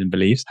these stories and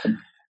beliefs.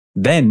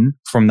 Then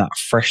from that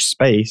fresh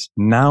space,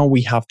 now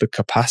we have the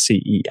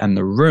capacity and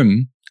the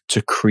room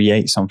to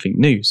create something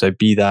new. So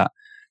be that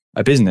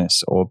a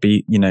business or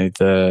be,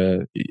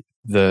 the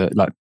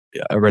like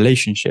a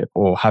relationship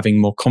or having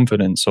more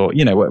confidence or,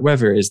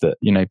 whatever it is that,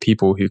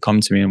 people who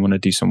come to me and want to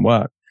do some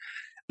work.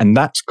 And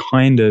that's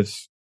kind of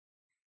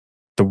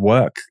the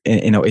work,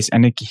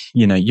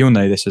 you'll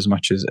know this as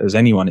much as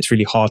anyone. It's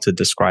really hard to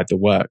describe the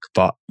work,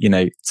 but,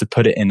 to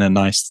put it in a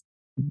nice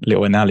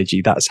little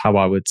analogy, that's how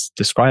I would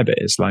describe it.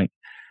 It's like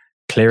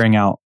clearing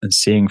out and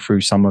seeing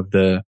through some of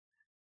the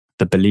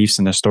beliefs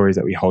and the stories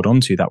that we hold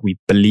on to that we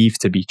believe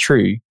to be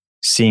true,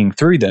 seeing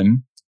through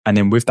them. And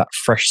then with that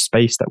fresh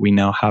space that we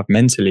now have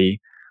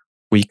mentally,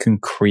 we can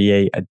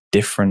create a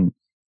different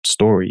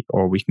story,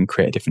 or we can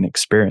create a different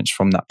experience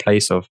from that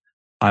place of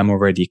I'm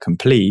already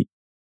complete.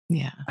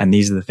 Yeah. And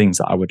these are the things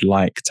that I would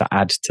like to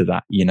add to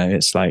that.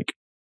 It's like,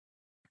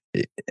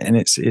 and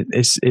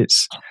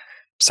it's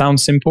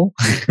Sounds simple,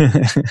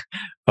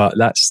 but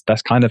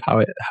that's kind of how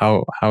it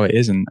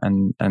is,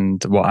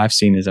 and what I've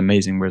seen is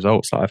amazing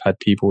results. Like, I've had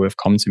people who have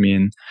come to me,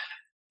 and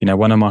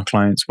one of my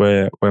clients,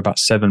 we're about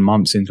 7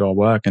 months into our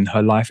work, and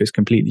her life is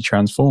completely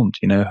transformed.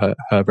 Her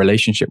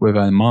relationship with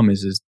her mum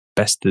is as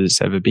best as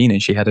it's ever been,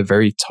 and she had a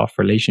very tough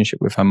relationship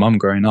with her mum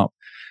growing up.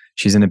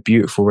 She's in a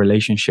beautiful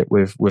relationship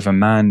with a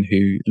man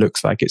who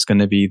looks like it's going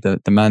to be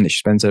the man that she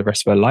spends the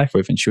rest of her life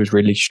with, and she was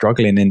really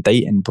struggling in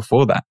dating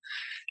before that.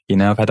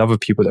 I've had other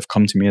people that have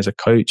come to me as a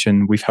coach,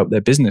 and we've helped their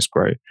business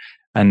grow.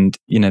 And,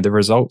 the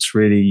results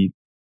really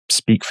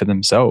speak for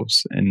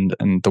themselves, and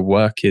the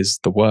work is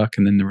the work.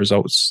 And then the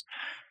results,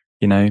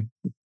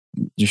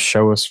 just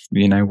show us,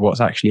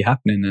 what's actually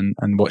happening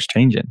and what's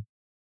changing.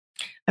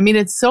 I mean,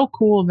 it's so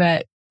cool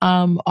that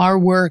our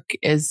work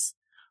is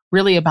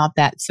really about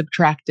that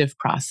subtractive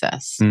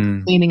process,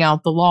 cleaning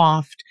out the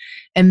loft.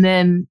 And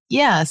then,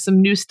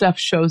 some new stuff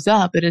shows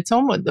up. And it's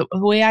almost, the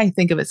way I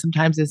think of it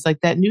sometimes is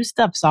like that new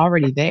stuff's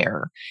already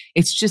there.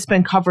 It's just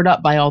been covered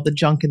up by all the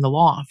junk in the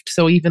loft.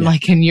 So even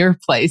like in your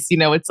place,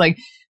 it's like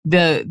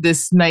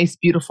this nice,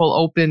 beautiful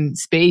open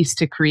space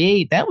to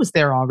create that was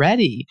there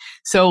already.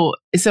 So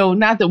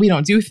not that we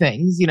don't do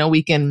things,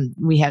 we can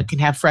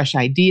have fresh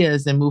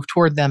ideas and move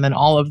toward them and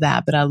all of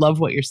that. But I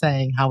love what you're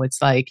saying, how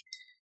it's like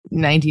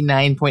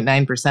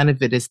 99.9%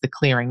 of it is the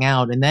clearing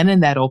out. And then in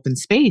that open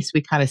space,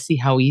 we kind of see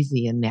how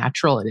easy and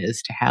natural it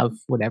is to have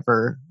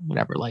whatever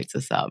lights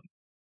us up.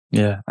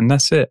 Yeah. And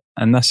that's it.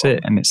 And it's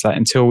like,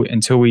 until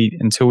we,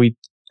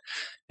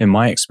 in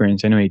my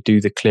experience anyway,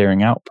 do the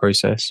clearing out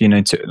process,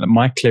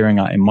 my clearing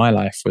out in my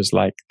life was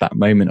like that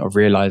moment of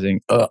realizing,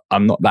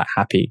 I'm not that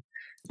happy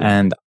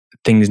and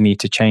things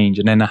need to change.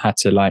 And then I had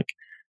to like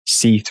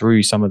see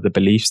through some of the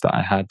beliefs that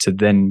I had to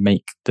then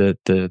make the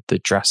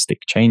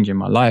drastic change in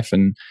my life.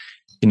 And,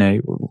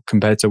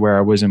 compared to where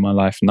I was in my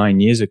life 9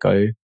 years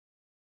ago,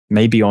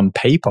 maybe on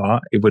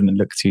paper, it wouldn't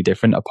look too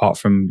different apart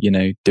from,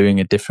 doing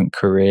a different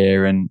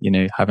career and,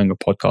 having a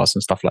podcast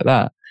and stuff like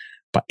that.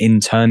 But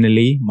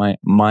internally,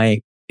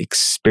 my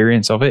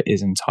experience of it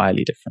is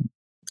entirely different.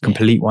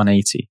 Complete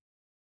 180.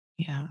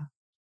 Yeah.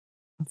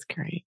 That's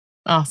great.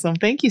 Awesome.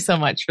 Thank you so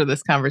much for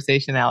this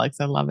conversation, Alex.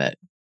 I love it.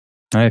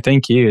 No,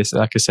 thank you. It's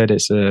like I said,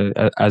 it's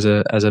as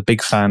a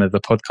big fan of the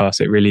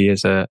podcast, it really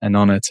is an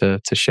honor to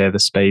share the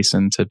space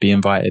and to be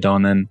invited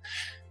on. And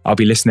I'll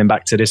be listening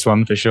back to this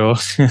one for sure.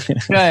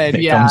 Good.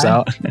 It comes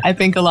out. I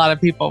think a lot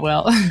of people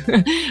will.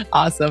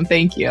 Awesome.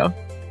 Thank you.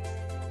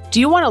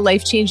 Do you want a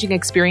life-changing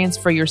experience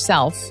for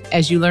yourself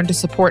as you learn to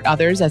support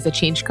others as a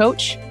change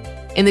coach?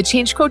 In the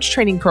Change Coach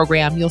training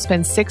program, you'll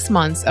spend 6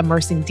 months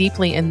immersing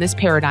deeply in this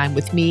paradigm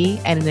with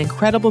me and an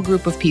incredible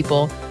group of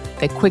people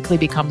that quickly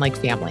become like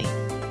family.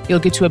 You'll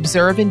get to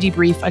observe and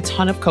debrief a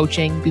ton of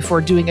coaching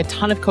before doing a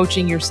ton of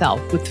coaching yourself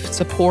with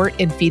support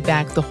and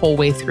feedback the whole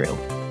way through.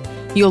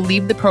 You'll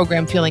leave the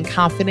program feeling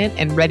confident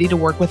and ready to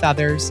work with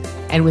others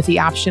and with the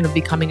option of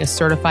becoming a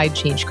certified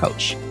change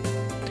coach.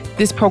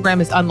 This program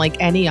is unlike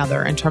any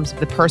other in terms of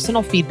the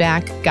personal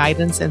feedback,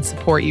 guidance, and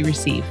support you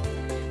receive.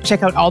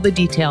 Check out all the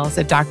details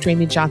at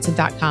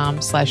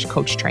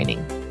dramyjohnson.com/coach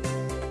training.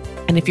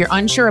 And if you're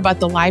unsure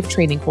about the live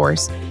training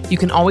course, you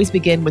can always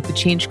begin with the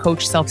Change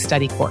Coach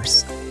self-study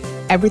course.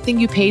 Everything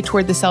you pay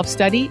toward the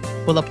self-study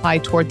will apply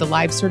toward the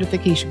live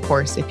certification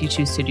course if you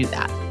choose to do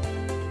that.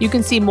 You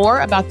can see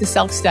more about the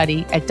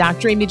self-study at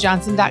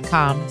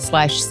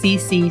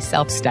dramyjohnson.com/cc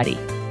self-study.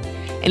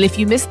 And if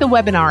you missed the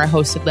webinar I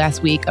hosted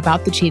last week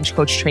about the Change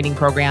Coach training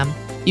program,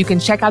 you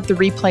can check out the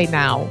replay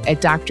now at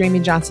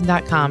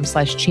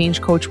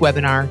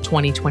dramyjohnson.com/changecoachwebinar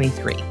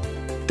 2023.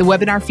 The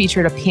webinar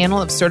featured a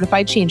panel of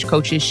certified change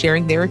coaches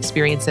sharing their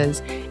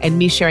experiences and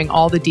me sharing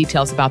all the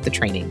details about the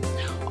training.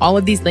 All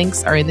of these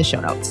links are in the show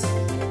notes.